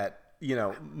that, you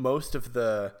know, most of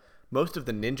the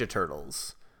Ninja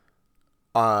Turtles,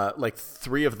 like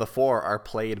 3 of the 4 are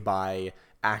played by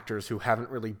actors who haven't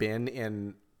really been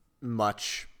in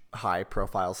much high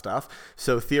profile stuff.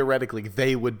 So theoretically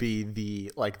they would be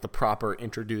the proper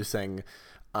introducing.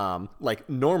 Like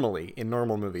normally in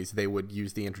normal movies, they would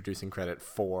use the introducing credit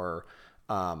for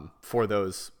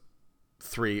those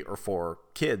 3 or 4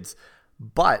 kids,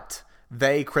 but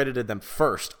they credited them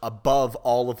first above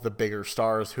all of the bigger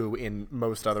stars who in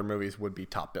most other movies would be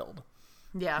top billed.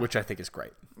 Yeah. Which I think is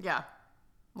great. Yeah.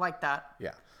 Like that.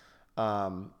 Yeah.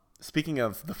 Speaking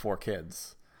of the 4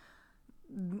 kids.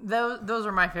 Those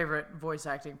are my favorite voice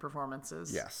acting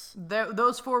performances. Yes.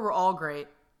 Those 4 were all great.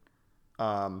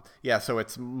 Yeah, so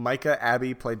it's Micah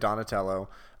Abbey played Donatello,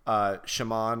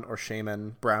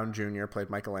 Shaman Brown Jr. played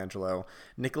Michelangelo,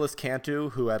 Nicholas Cantu,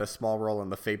 who had a small role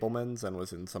in The Fabelmans and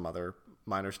was in some other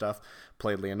minor stuff,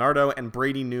 played Leonardo, and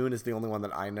Brady Noon is the only one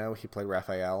that I know. He played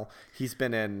Raphael. He's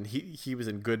been in he was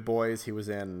in Good Boys, he was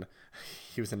in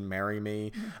Marry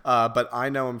Me, but I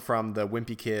know him from the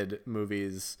Wimpy Kid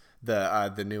movies,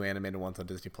 the new animated ones on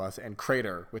Disney Plus, and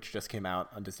Crater, which just came out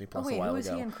on Disney Plus a while ago. Who was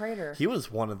he in Crater? He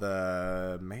was one of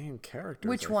the main characters.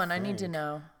 Which one? I need to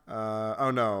know.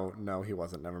 No, he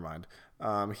wasn't. Never mind.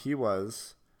 He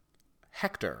was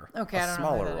Hector. Okay, a I don't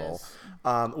smaller know who that role.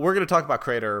 is. We're going to talk about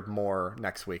Crater more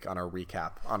next week on our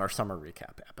summer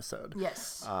recap episode.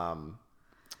 Yes.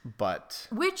 But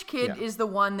which kid is the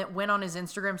one that went on his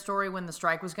Instagram story when the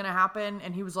strike was going to happen,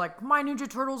 and he was like, "My Ninja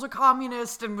Turtle's a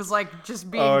communist," and was like just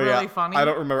being really funny? I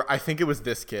don't remember. I think it was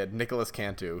this kid, Nicholas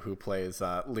Cantu, who plays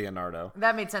Leonardo.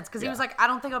 That made sense because he was like, "I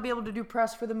don't think I'll be able to do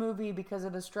press for the movie because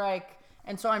of the strike,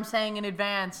 and so I'm saying in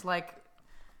advance, like,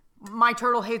 my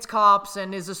turtle hates cops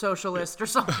and is a socialist or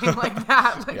something like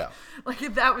that."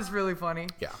 Like that was really funny.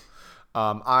 Yeah.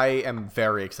 I am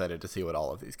very excited to see what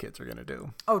all of these kids are going to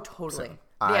do. Oh, totally. So,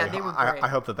 they were great. I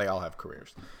hope that they all have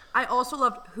careers. I also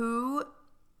loved who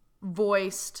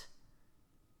voiced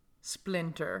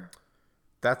Splinter.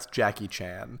 That's Jackie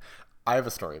Chan. I have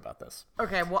a story about this.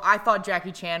 Okay, well, I thought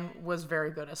Jackie Chan was very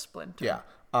good as Splinter. Yeah.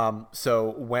 So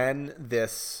when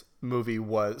this movie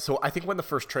was... So I think when the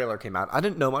first trailer came out, I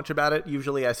didn't know much about it.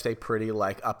 Usually I stay pretty,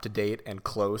 like, up to date and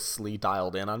closely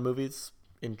dialed in on movies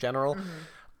in general. Mm-hmm.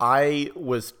 I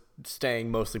was staying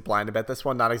mostly blind about this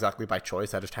one, not exactly by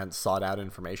choice. I just hadn't sought out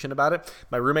information about it.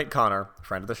 My roommate Connor,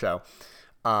 friend of the show,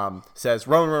 says,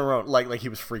 Rowan, like he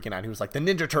was freaking out. He was like, the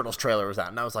Ninja Turtles trailer was out.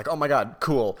 And I was like, oh my God,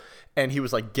 cool. And he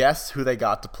was like, guess who they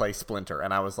got to play Splinter?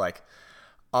 And I was like,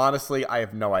 honestly, I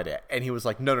have no idea. And he was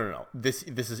like, no. This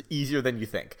is easier than you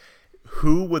think.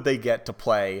 Who would they get to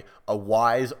play a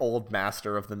wise old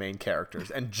master of the main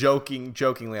characters? And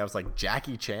jokingly, I was like,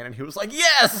 Jackie Chan? And he was like,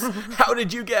 yes! How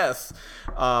did you guess?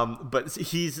 But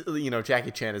he's,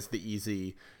 Jackie Chan is the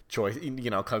easy choice.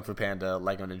 Kung Fu Panda,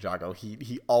 Lego Ninjago.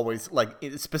 He always, like,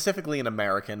 specifically in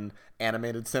American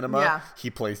animated cinema, he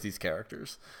plays these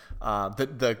characters.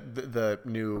 The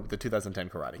 2010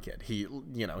 Karate Kid.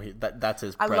 That's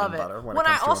his bread and butter. When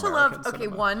I also love,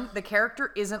 the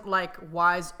character isn't like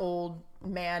wise old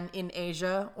man in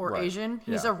Asia or Asian.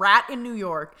 He's a rat in New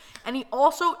York, and he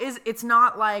also is. It's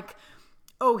not like,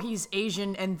 oh, he's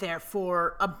Asian and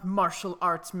therefore a martial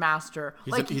arts master.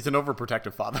 He's an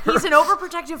overprotective father. He's an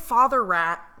overprotective father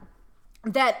rat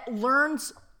that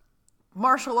learns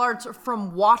martial arts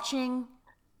from watching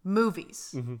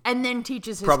movies and then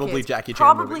teaches his kids. Jackie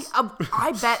Chan movies.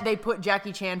 I bet they put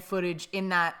Jackie Chan footage in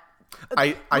that.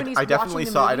 I definitely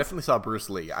saw Bruce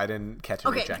Lee. I didn't catch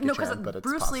any Jackie Chan, but it's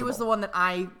Bruce possible. Lee was the one that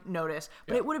I noticed.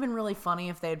 But it would have been really funny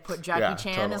if they had put Jackie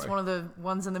Chan as one of the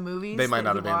ones in the movies. They might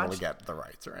not have been able to get the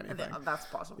rights or anything. That's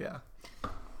possible. Yeah.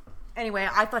 Anyway,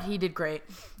 I thought he did great.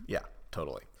 Yeah,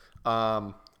 totally.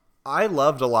 I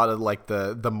loved a lot of like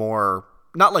the more,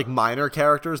 not like minor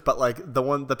characters, but like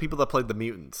the people that played the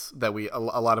mutants that a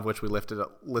lot of which we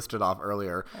listed off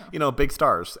earlier. Yeah. Big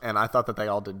stars, and I thought that they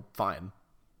all did fine.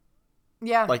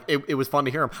 Yeah, like it was fun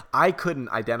to hear them. I couldn't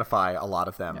identify a lot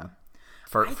of them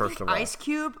First of all, Ice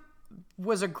Cube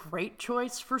was a great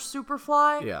choice for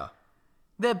Superfly. yeah.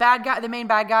 The main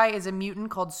bad guy is a mutant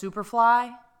called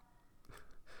Superfly.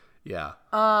 Yeah.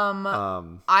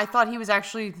 I thought he was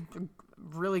actually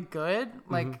really good.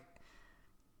 Like,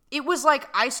 it was like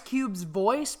Ice Cube's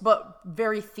voice, but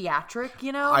very theatric,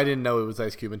 you know? I didn't know it was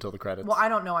Ice Cube until the credits. Well, I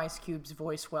don't know Ice Cube's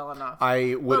voice well enough.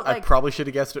 I like, probably should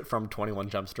have guessed it from 21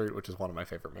 Jump Street, which is one of my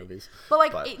favorite movies. But,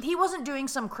 like, he wasn't doing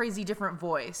some crazy different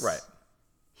voice. Right.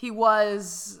 It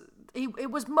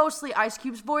was mostly Ice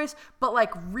Cube's voice, but,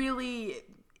 like, really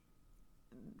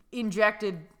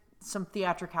injected some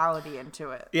theatricality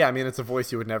into it. Yeah, I mean, it's a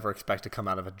voice you would never expect to come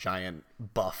out of a giant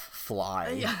buff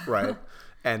fly, right?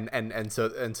 And so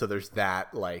there's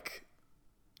that, like,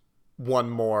 one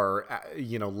more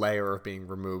layer of being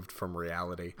removed from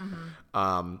reality.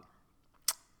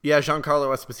 Yeah,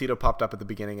 Giancarlo Esposito popped up at the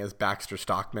beginning as Baxter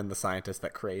Stockman, the scientist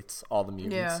that creates all the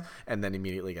mutants, and then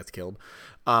immediately gets killed.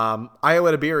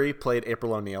 Iowa Dabiri played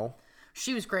April O'Neil.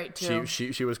 She was great too.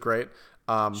 She was great.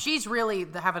 She's really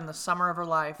having the summer of her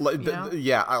life.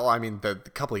 Yeah, I mean the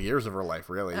couple of years of her life,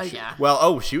 really. Yeah.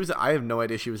 Well, she was. I have no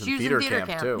idea she was in theater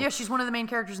camp too. Yeah, she's one of the main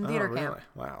characters in theater really? camp.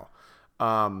 Wow.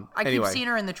 I keep seeing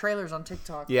her in the trailers on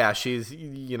TikTok. Yeah, she's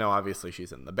obviously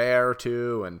she's in The Bear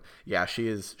too, and yeah,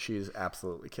 she's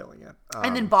absolutely killing it.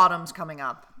 And then Bottom's coming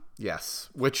up. Yes,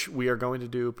 which we are going to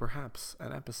do perhaps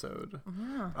an episode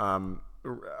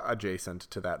adjacent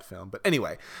to that film. But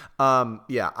anyway,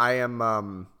 yeah, I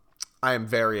am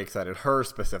very excited, her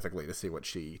specifically, to see what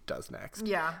she does next.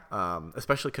 Yeah.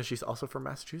 Especially because she's also from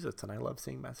Massachusetts, and I love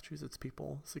seeing Massachusetts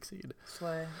people succeed.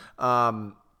 Slay.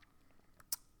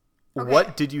 Okay.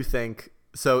 What did you think?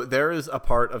 So there is a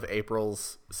part of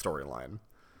April's storyline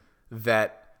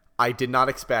that I did not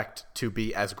expect to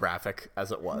be as graphic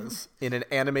as it was in an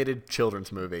animated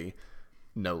children's movie,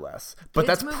 no less. But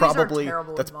that's probably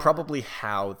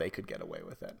how they could get away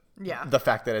with it. Yeah. The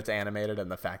fact that it's animated and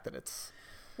the fact that it's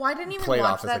Well, I didn't even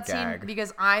watch that scene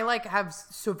because I have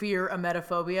severe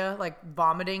emetophobia. Like,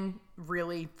 vomiting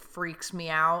really freaks me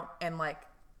out, and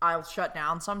I'll shut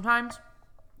down sometimes.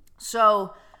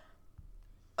 So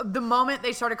the moment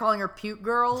they started calling her Puke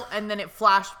Girl, and then it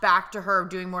flashed back to her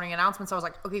doing morning announcements, I was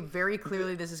like, okay, very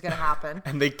clearly this is going to happen.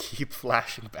 And they keep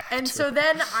flashing back. And so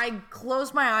then I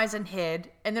closed my eyes and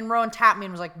hid, and then Rowan tapped me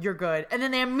and was like, you're good. And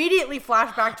then they immediately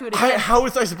flashed back to it again. How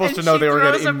was I supposed to know they were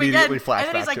going to immediately flash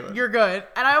back to it? And then he's like, you're good.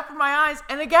 And I opened my eyes,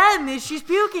 and again, she's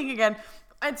puking again.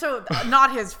 And so,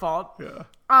 not his fault. Yeah.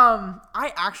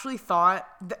 I actually thought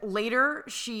that later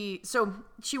she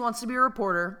wants to be a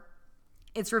reporter.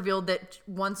 It's revealed that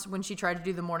when she tried to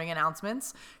do the morning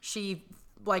announcements, she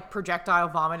projectile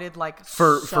vomited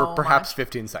for so perhaps much.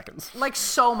 15 seconds.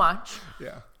 So much.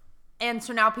 Yeah. And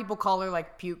so now people call her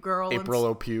Puke Girl. April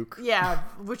O'Puke. Yeah,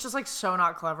 which is so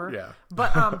not clever. Yeah.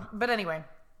 But anyway.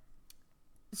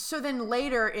 So then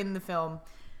later in the film,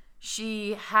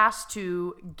 she has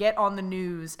to get on the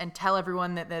news and tell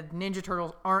everyone that the Ninja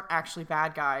Turtles aren't actually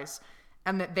bad guys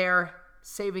and that they're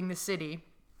saving the city,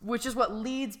 which is what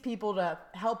leads people to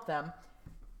help them.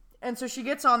 And so she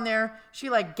gets on there, she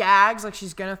gags like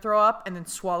she's gonna throw up, and then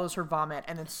swallows her vomit,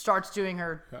 and then starts doing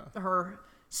her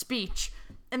speech.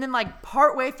 And then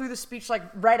partway through the speech,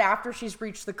 right after she's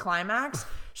reached the climax,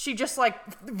 she just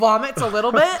vomits a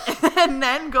little bit and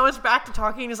then goes back to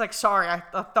talking and is like, sorry, I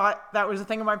thought that was a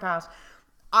thing of my past.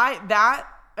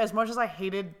 As much as I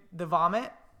hated the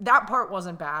vomit, that part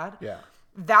wasn't bad. Yeah.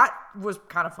 That was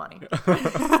kind of funny.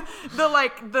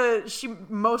 She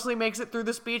mostly makes it through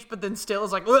the speech, but then still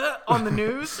is on the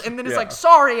news, and then it's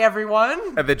sorry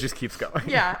everyone, and then just keeps going.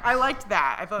 Yeah, I liked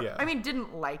that. I thought. Yeah. I mean,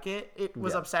 didn't like it. It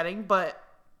was upsetting, but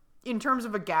in terms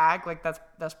of a gag,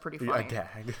 that's pretty funny. A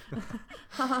gag.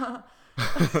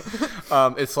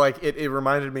 It's it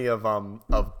reminded me of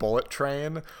Bullet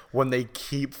Train when they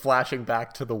keep flashing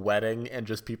back to the wedding and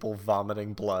just people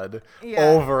vomiting blood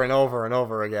over and over and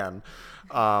over again.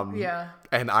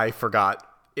 And I forgot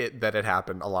that it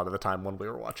happened a lot of the time when we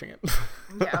were watching it.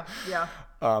 Yeah.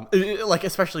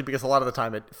 Especially because a lot of the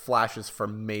time it flashes for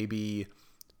maybe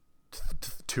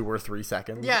 2 or 3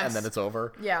 seconds, and then it's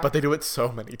over. Yeah. But they do it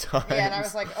so many times. Yeah, and I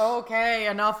was like, okay,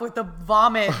 enough with the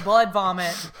blood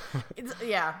vomit.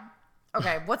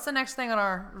 Okay, what's the next thing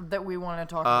that we want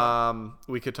to talk about?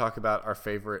 We could talk about our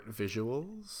favorite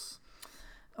visuals.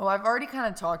 Oh, I've already kind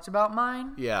of talked about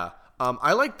mine. Yeah.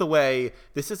 I like the way,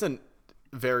 this isn't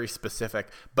very specific,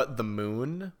 but the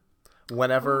moon,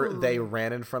 whenever they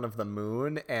ran in front of the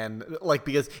moon, and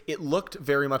because it looked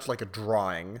very much like a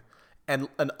drawing, and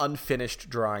an unfinished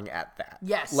drawing at that.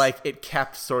 Yes. It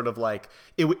kept sort of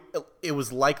it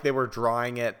was like they were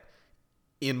drawing it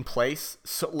in place,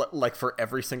 so like for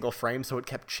every single frame, so it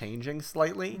kept changing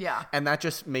slightly. Yeah. And that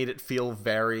just made it feel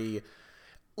very,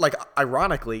 like,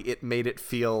 ironically, it made it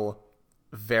feel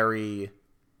very,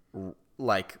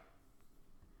 like,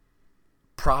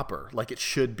 proper. Like, it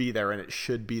should be there and it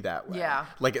should be that way. Yeah.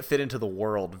 Like, it fit into the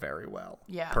world very well.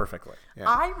 Yeah. Perfectly. Yeah.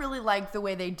 I really liked the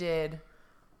way they did.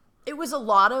 It was a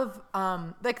lot of,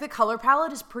 like, the color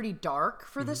palette is pretty dark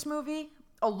for this movie.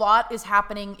 A lot is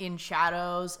happening in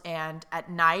shadows and at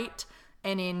night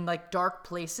and in, like, dark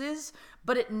places,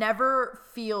 but it never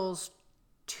feels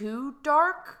too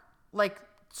dark, like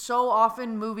so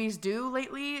often movies do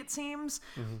lately, it seems.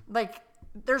 Like,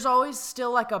 there's always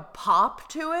still, like, a pop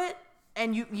to it,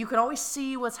 and you can always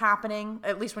see what's happening,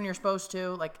 at least when you're supposed to.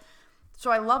 Like, so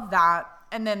I love that.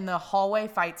 And then the hallway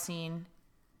fight scene,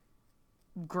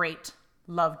 great.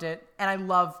 Loved it. And I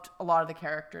loved a lot of the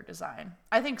character design.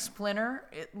 I think Splinter,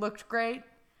 it looked great.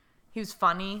 He was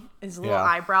funny. His little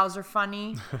eyebrows are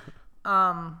funny.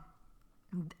 And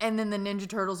then the Ninja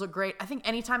Turtles look great. I think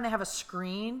anytime they have a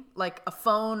screen, like a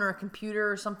phone or a computer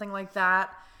or something like that,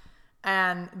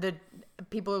 and the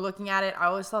people are looking at it, I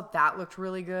always thought that looked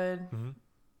really good.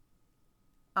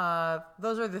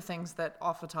 Those are the things that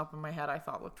off the top of my head I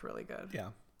thought looked really good. Yeah.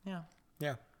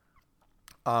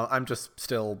 I'm just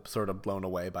still sort of blown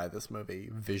away by this movie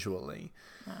visually,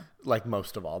 like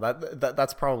most of all.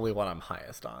 That's probably what I'm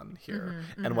highest on here,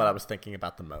 and what I was thinking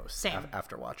about the most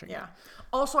after watching it.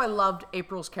 Also, I loved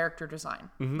April's character design.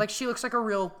 Like, she looks like a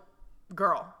real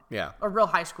girl. Yeah. A real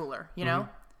high schooler, you know?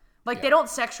 Like, they don't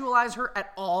sexualize her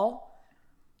at all,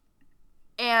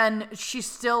 and she's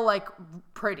still, like,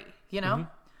 pretty, you know?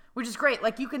 Which is great.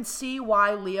 Like, you can see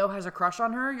why Leo has a crush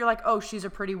on her. You're like, oh, she's a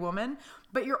pretty woman.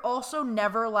 But you're also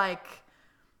never, like,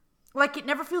 it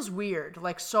never feels weird.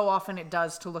 Like, so often it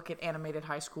does to look at animated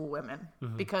high school women.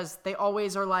 Because they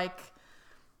always are, like,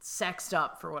 sexed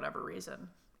up for whatever reason.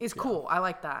 It's cool. I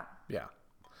like that. Yeah.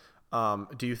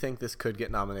 Do you think this could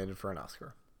get nominated for an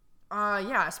Oscar?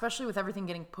 Yeah, especially with everything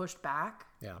getting pushed back.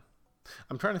 Yeah.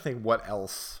 I'm trying to think what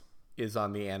else is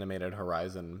on the animated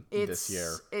horizon this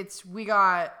year. We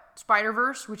got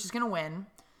Spider-Verse, which is going to win.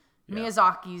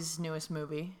 Miyazaki's newest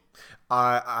movie.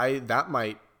 That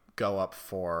might go up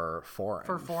for foreign.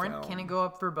 For foreign? Film. Can it go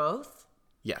up for both?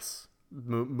 Yes.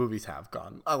 Movies have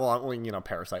gone. Well, you know,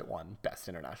 Parasite won Best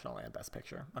International and Best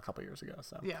Picture a couple years ago.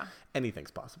 So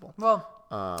anything's possible. Well,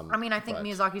 I mean, I think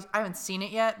Miyazaki's. I haven't seen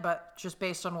it yet, but just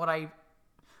based on what I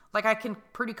can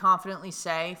pretty confidently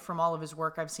say from all of his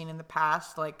work I've seen in the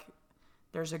past, like,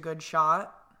 there's a good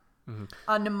shot.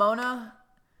 Nimona,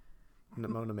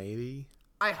 maybe.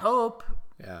 I hope.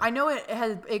 Yeah. I know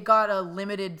it got a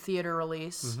limited theater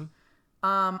release.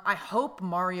 I hope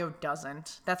Mario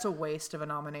doesn't. That's a waste of a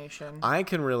nomination. I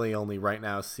can really only right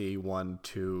now see 1,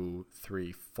 2,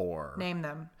 3, 4. Name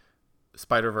them.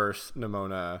 Spider-Verse,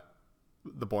 Nimona,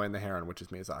 The Boy and the Heron, which is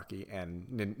Miyazaki, and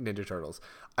Ninja Turtles.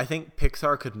 I think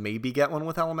Pixar could maybe get one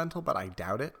with Elemental, but I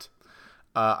doubt it.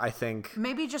 I think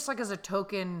maybe just like as a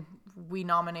token, we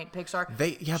nominate Pixar.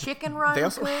 Chicken Run. They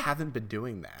also haven't been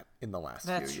doing that in the last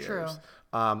few years. That's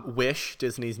true. Wish,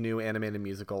 Disney's new animated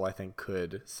musical, I think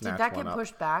could snatch one up. Did that get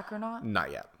pushed back or not?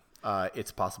 Not yet.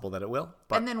 It's possible that it will.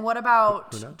 But and then what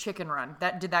about Chicken Run?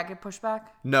 Did that get pushed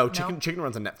back? No, Chicken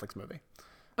Run's a Netflix movie.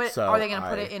 But are they going to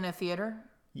put it in a theater?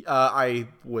 I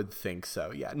would think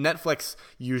so, yeah. Netflix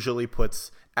usually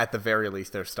puts, at the very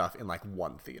least, their stuff in like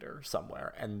one theater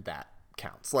somewhere, and that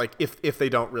counts. Like, if they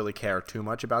don't really care too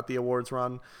much about the awards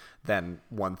run, then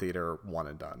one theater, one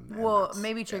and done. Well,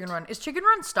 maybe Chicken Run. Is Chicken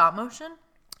Run stop motion?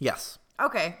 Yes.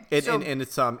 Okay. And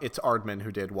it's Aardman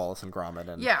who did Wallace and Gromit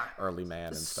and Early Man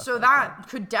and stuff. So that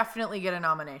could definitely get a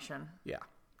nomination. Yeah,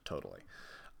 totally.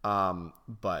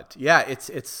 But yeah,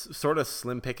 it's sort of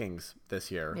slim pickings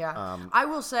this year. Yeah. I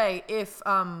will say, if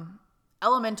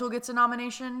Elemental gets a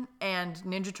nomination and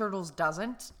Ninja Turtles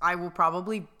doesn't, I will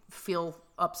probably feel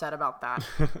upset about that.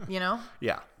 You know?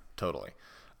 Yeah, totally.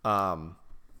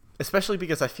 Especially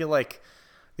because I feel like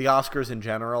the Oscars in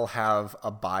general have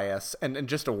a bias, and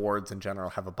just awards in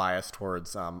general have a bias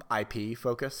towards IP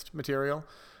focused material.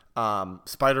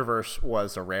 Spider-Verse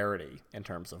was a rarity in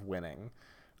terms of winning.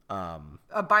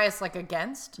 A bias like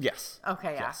against? Yes.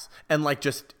 Okay, yeah. Yes. And like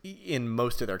just in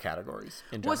most of their categories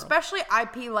in general. Well, especially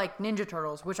IP like Ninja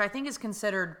Turtles, which I think is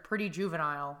considered pretty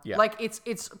juvenile. Yeah. Like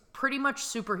it's pretty much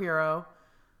superhero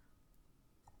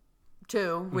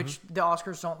too, which the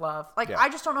Oscars don't love. Like I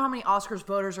just don't know how many Oscars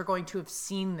voters are going to have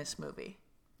seen this movie.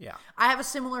 Yeah. I have a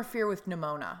similar fear with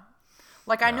Nimona.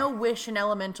 Like I know Wish and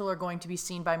Elemental are going to be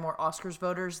seen by more Oscars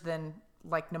voters than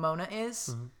like Nimona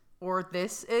is or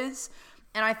this is.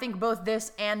 And I think both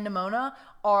this and Nimona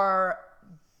are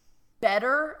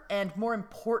better and more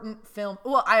important film.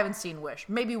 Well, I haven't seen Wish.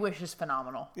 Maybe Wish is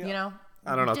phenomenal. You know,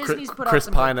 I don't know. Disney's put out Chris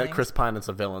some good Pine. things. Chris Pine. It's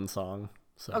a villain song.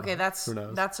 So Okay, who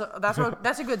knows? that's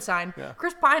a good sign. Yeah.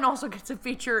 Chris Pine also gets a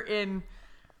feature in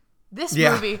this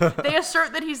Yeah. movie. They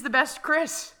assert that he's the best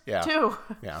Chris too.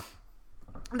 Yeah.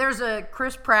 There's a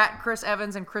Chris Pratt, Chris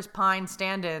Evans, and Chris Pine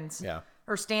stand-ins. Yeah.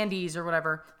 Or standees or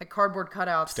whatever, like cardboard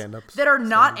cutouts. Stand-ups. That are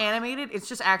not animated. It's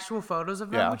just actual photos of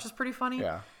them, Yeah. which is pretty funny.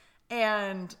 Yeah.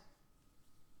 And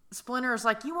Splinter's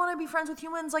like, you want to be friends with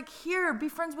humans? Like, here, be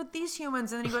friends with these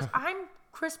humans. And then he goes, I'm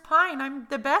Chris Pine. I'm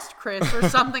the best Chris, or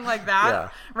something like that. Yeah.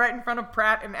 Right in front of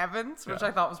Pratt and Evans, which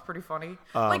I thought was pretty funny.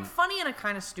 Like, funny in a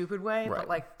kind of stupid way, Right. but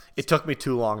like... It took me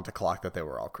too long to clock that they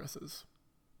were all Chris's.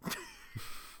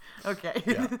 Okay.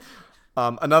 Yeah.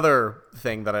 Another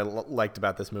thing that I liked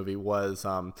about this movie was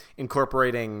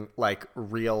incorporating like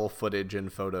real footage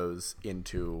and photos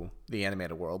into the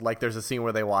animated world. Like there's a scene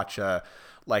where they watch a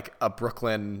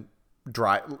Brooklyn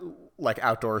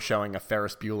outdoor showing of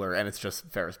Ferris Bueller, and it's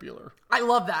just Ferris Bueller. I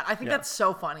love that. I think that's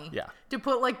so funny. Yeah. To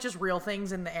put like just real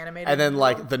things in the animated And then world.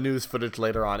 like the news footage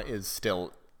later on is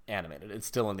still animated. It's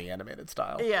still in the animated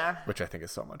style. Yeah. Which I think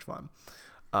is so much fun.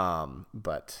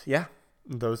 But yeah,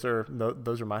 those are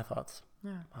my thoughts.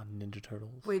 Yeah. On Ninja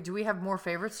Turtles. Wait, do we have more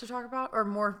favorites to talk about or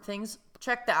more things?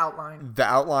 Check the outline. The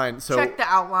outline. So Check the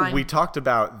outline. We talked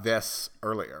about this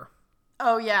earlier.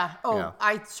 Oh yeah. Oh, Yeah.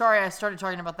 I started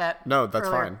talking about that. No, that's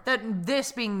earlier. fine.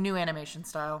 This being new animation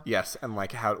style. Yes, and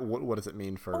like what does it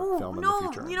mean for film in the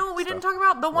future? You know what we didn't stuff? talk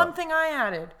about? The one What? thing I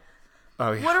added.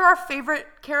 Oh yeah. What are our favorite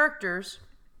characters?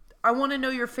 I want to know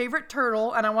your favorite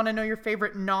turtle, and I want to know your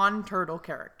favorite non-turtle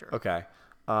character. Okay.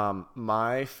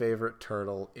 My favorite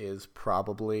turtle is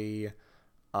probably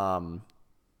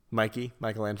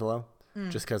Michelangelo.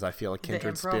 Just because I feel a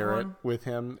kindred improv spirit one? with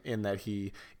him in that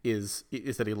he is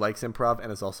that he likes improv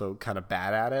and is also kind of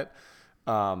bad at it.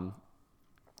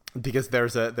 Because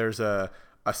there's a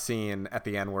scene at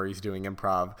the end where he's doing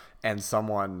improv and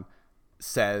someone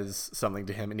says something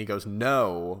to him and he goes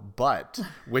no but,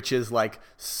 which is like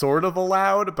sort of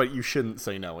allowed, but you shouldn't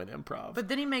say no in improv. But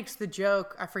then he makes the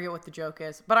joke. I forget what the joke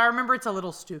is, but I remember it's a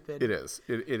little stupid. It is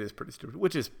pretty stupid,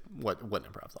 which is what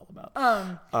improv's all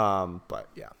about. But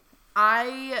yeah.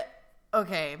 My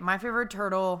favorite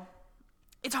turtle.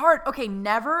 It's hard. Okay,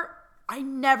 I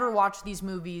never watch these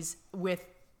movies with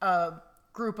a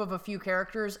group of a few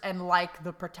characters and like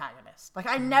the protagonist. Like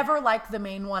I never like the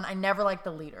main one. I never like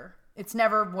the leader. It's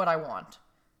never what I want.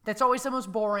 That's always the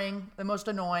most boring, the most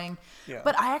annoying. Yeah.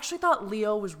 But I actually thought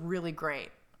Leo was really great.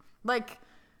 Like,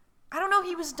 I don't know,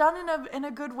 he was done in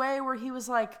a good way where he was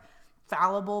like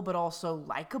fallible but also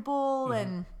likable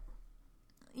and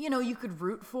you know, you could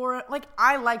root for it. Like,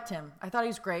 I liked him. I thought he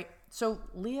was great. So,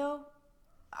 Leo,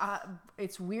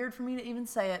 it's weird for me to even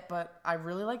say it, but I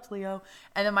really liked Leo.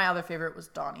 And then my other favorite was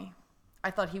Donnie.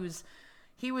 I thought he was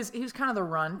kind of the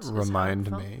runt. Remind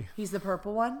me. He's the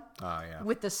purple one. Oh yeah.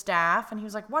 With the staff, and he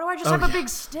was like, "Why do I just have a big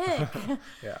stick?"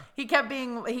 Yeah. He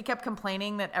kept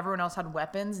complaining that everyone else had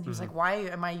weapons, and he was like, "Why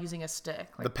am I using a stick?"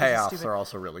 Like, The this is payoffs stupid. are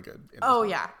also really good. Oh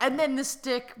yeah, and then the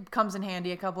stick comes in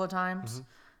handy a couple of times.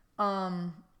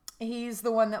 He's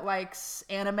the one that likes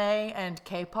anime and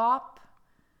K-pop.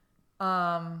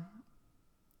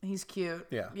 He's cute.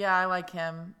 Yeah, I like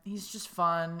him. He's just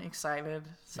fun, excited.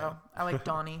 So I like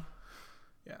Donnie.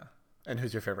 Yeah. And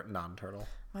who's your favorite non-turtle?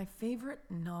 My favorite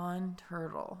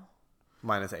non-turtle.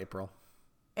 Mine is April.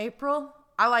 April?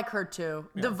 I like her too.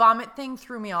 Yeah. The vomit thing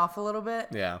threw me off a little bit.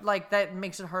 Yeah. Like that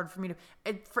makes it hard for me to...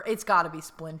 It's got to be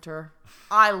Splinter.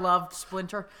 I loved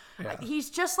Splinter. Yeah. He's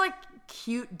just like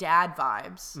cute dad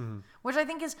vibes. Which I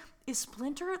think is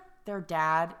Splinter their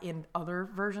dad in other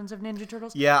versions of Ninja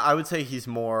Turtles? Yeah, I would say he's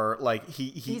more like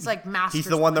he's like Master He's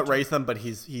the one that raised them, but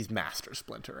he's Master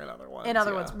Splinter in other ones. In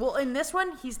other ones. Well, in this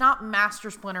one, he's not Master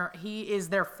Splinter. He is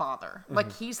their father.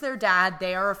 Like, he's their dad.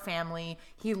 They are a family.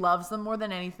 He loves them more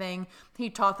than anything. He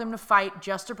taught them to fight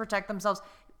just to protect themselves.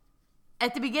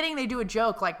 At the beginning, they do a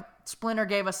joke, like, Splinter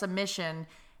gave us a mission,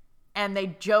 and they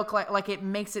joke like it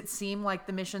makes it seem like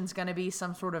the mission's gonna be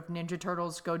some sort of Ninja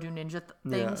Turtles go do ninja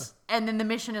things, and then the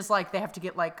mission is like they have to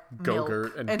get like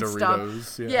Go-Gurt milk and Doritos,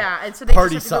 stuff. And so they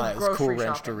party just have to size go Cool grocery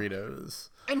Ranch shopping. Doritos.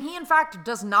 And he in fact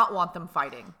does not want them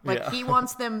fighting. Like he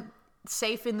wants them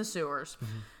safe in the sewers.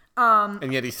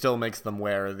 And yet he still makes them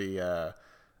wear the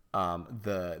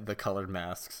colored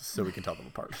masks so we can tell them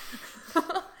apart.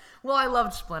 Well, I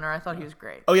loved Splinter. I thought he was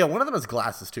great. Oh yeah, one of them has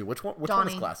glasses too. Which one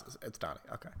Donnie. has glasses? It's Donnie.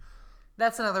 Okay.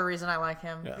 That's another reason I like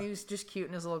him. Yeah. He was just cute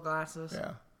in his little glasses.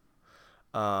 Yeah.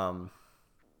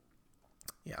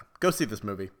 Yeah. Go see this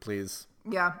movie, please.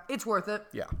 Yeah, it's worth it.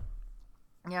 Yeah.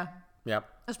 Yeah. Yep.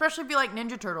 Especially if you like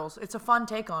Ninja Turtles. It's a fun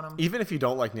take on them. Even if you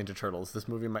don't like Ninja Turtles, this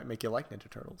movie might make you like Ninja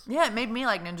Turtles. Yeah, it made me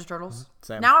like Ninja Turtles.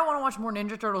 Same. Now I want to watch more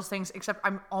Ninja Turtles things, except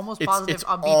I'm almost positive It's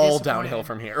I'll be all disappointed. downhill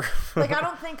from here. Like, I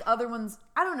don't think other ones...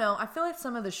 I don't know. I feel like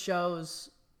some of the shows,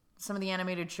 some of the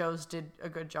animated shows did a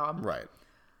good job. Right.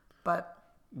 But...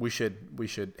 We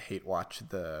should hate watch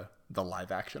the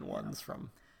live action ones from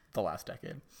the last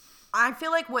decade. I feel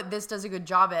like what this does a good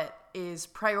job at is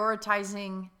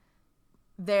prioritizing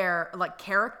their like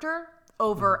character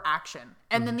over action,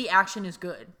 and then the action is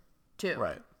good too.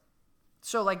 Right.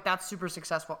 So like that's super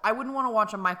successful. I wouldn't want to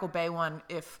watch a Michael Bay one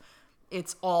if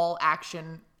it's all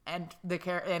action and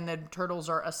the turtles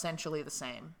are essentially the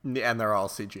same. And they're all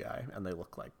CGI and they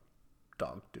look like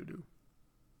dog doo-doo.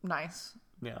 Nice.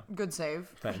 Yeah. Good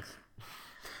save. Thanks.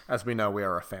 As we know, we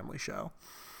are a family show.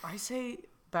 I say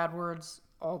bad words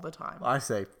all the time. I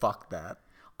say fuck that.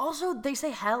 Also, they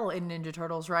say hell in Ninja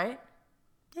Turtles, right?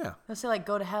 Yeah. They say like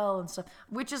go to hell and stuff,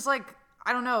 which is like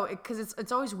I don't know, because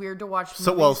it's always weird to watch.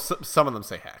 So movies. some of them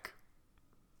say heck.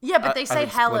 Yeah, but they I say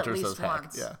think hell Splinter at least says heck,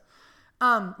 once.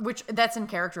 Yeah. Which that's in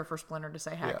character for Splinter to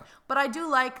say heck. Yeah. But I do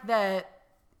like that,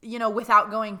 you know,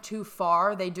 without going too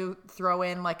far, they do throw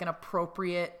in like an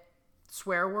appropriate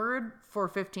swear word for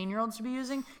 15-year-olds to be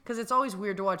using, because it's always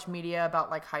weird to watch media about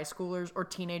like high schoolers or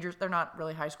teenagers. They're not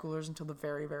really high schoolers until the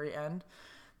very, very end,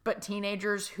 but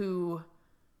teenagers who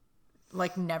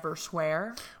like never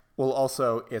swear. Well,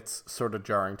 also, it's sort of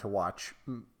jarring to watch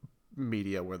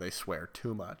media where they swear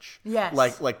too much. Yes.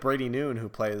 Like Brady Noon, who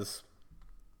plays...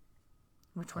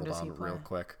 Which one does he play? Real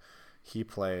quick. He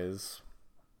plays...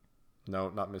 No,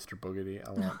 not Mr. Boogedy.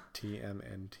 I want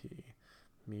TMNT.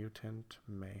 Mutant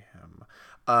Mayhem.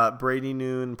 Brady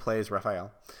Noon plays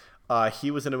Raphael. He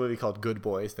was in a movie called Good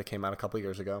Boys that came out a couple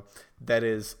years ago. That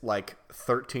is like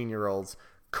 13-year-olds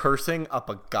cursing up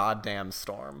a goddamn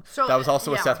storm. So, that was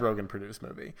also yeah. a Seth Rogen produced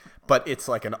movie, but it's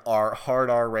like an hard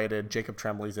R rated. Jacob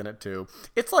Tremblay's in it too.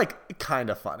 It's like kind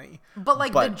of funny,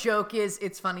 but the joke is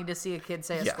it's funny to see a kid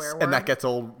say a swear word, and that gets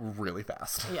old really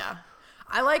fast. Yeah.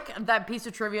 I like that piece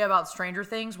of trivia about Stranger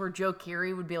Things where Joe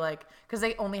Keery would be like, because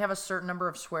they only have a certain number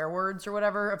of swear words or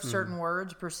whatever, of certain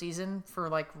words per season for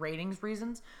like ratings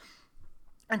reasons.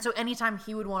 And so anytime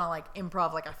he would want to like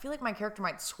improv, like, I feel like my character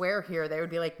might swear here, they would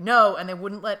be like, no. And they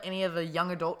wouldn't let any of the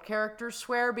young adult characters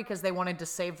swear because they wanted to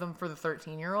save them for the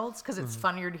 13-year-olds. Because it's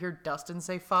funnier to hear Dustin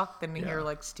say fuck than to hear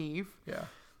like Steve. Yeah.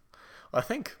 Well, I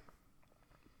think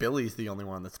Billy's the only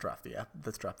one that's dropped the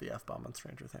F-bomb on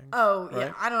Stranger Things. Oh, right?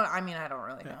 yeah. I don't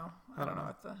really know. I don't know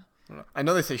what the... I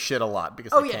know they say shit a lot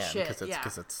because they can, shit,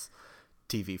 because it's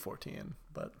TV-14,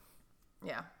 but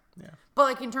Yeah. yeah, But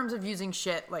like in terms of using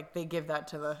shit, like they give that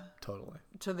to the totally.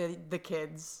 to the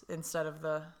kids instead of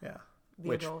the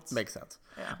Which adults. makes sense.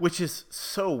 Yeah. Which is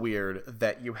so weird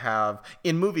that you have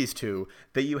in movies too,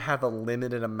 that you have a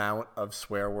limited amount of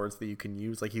swear words that you can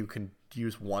use. Like you can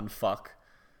use one fuck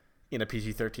in a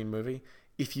PG-13 movie.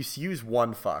 If you use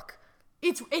one fuck,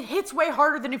 it hits way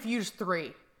harder than if you use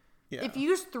 3. yeah. If you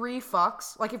use 3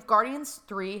 fucks, like if Guardians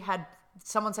 3 had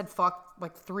someone said fuck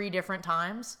like 3 different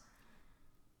times,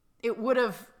 it would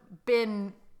have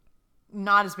been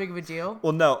not as big of a deal.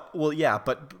 Well, yeah,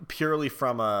 but purely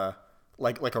from a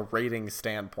like a rating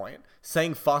standpoint,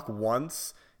 saying fuck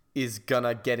once is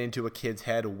gonna get into a kid's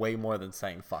head way more than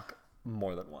saying fuck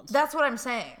more than once. That's what I'm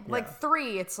saying. Like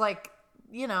 3, it's like,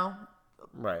 you know,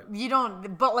 right. you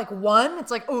don't, but like 1,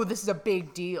 it's like, oh, this is a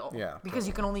big deal. Yeah, Because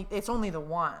you can it's only the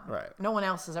 1. Right. No one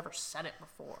else has ever said it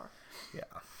before. Yeah.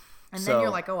 And So, then you're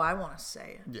like, oh, I want to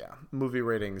say it. yeah, movie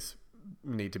ratings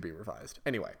need to be revised.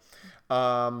 Anyway,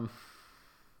 Ninja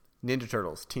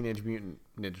Turtles, Teenage Mutant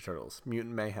Ninja Turtles,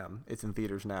 Mutant Mayhem. It's in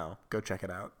theaters now. Go check it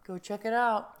out. Go check it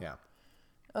out. Yeah.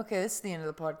 Okay, this is the end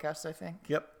of the podcast, I think.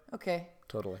 Yep. Okay.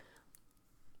 Totally.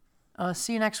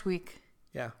 See you next week.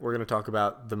 Yeah, we're going to talk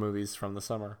about the movies from the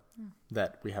summer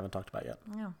that we haven't talked about yet.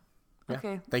 Yeah. Yeah.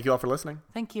 Okay. Thank you all for listening.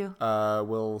 Thank you.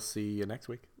 We'll see you next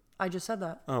week. I just said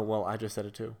that. Oh, well, I just said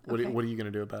it too. Okay. What are you going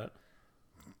to do about it?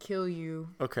 Kill you.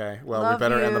 Okay, well, Love we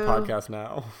better end the you. podcast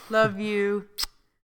now. Love you.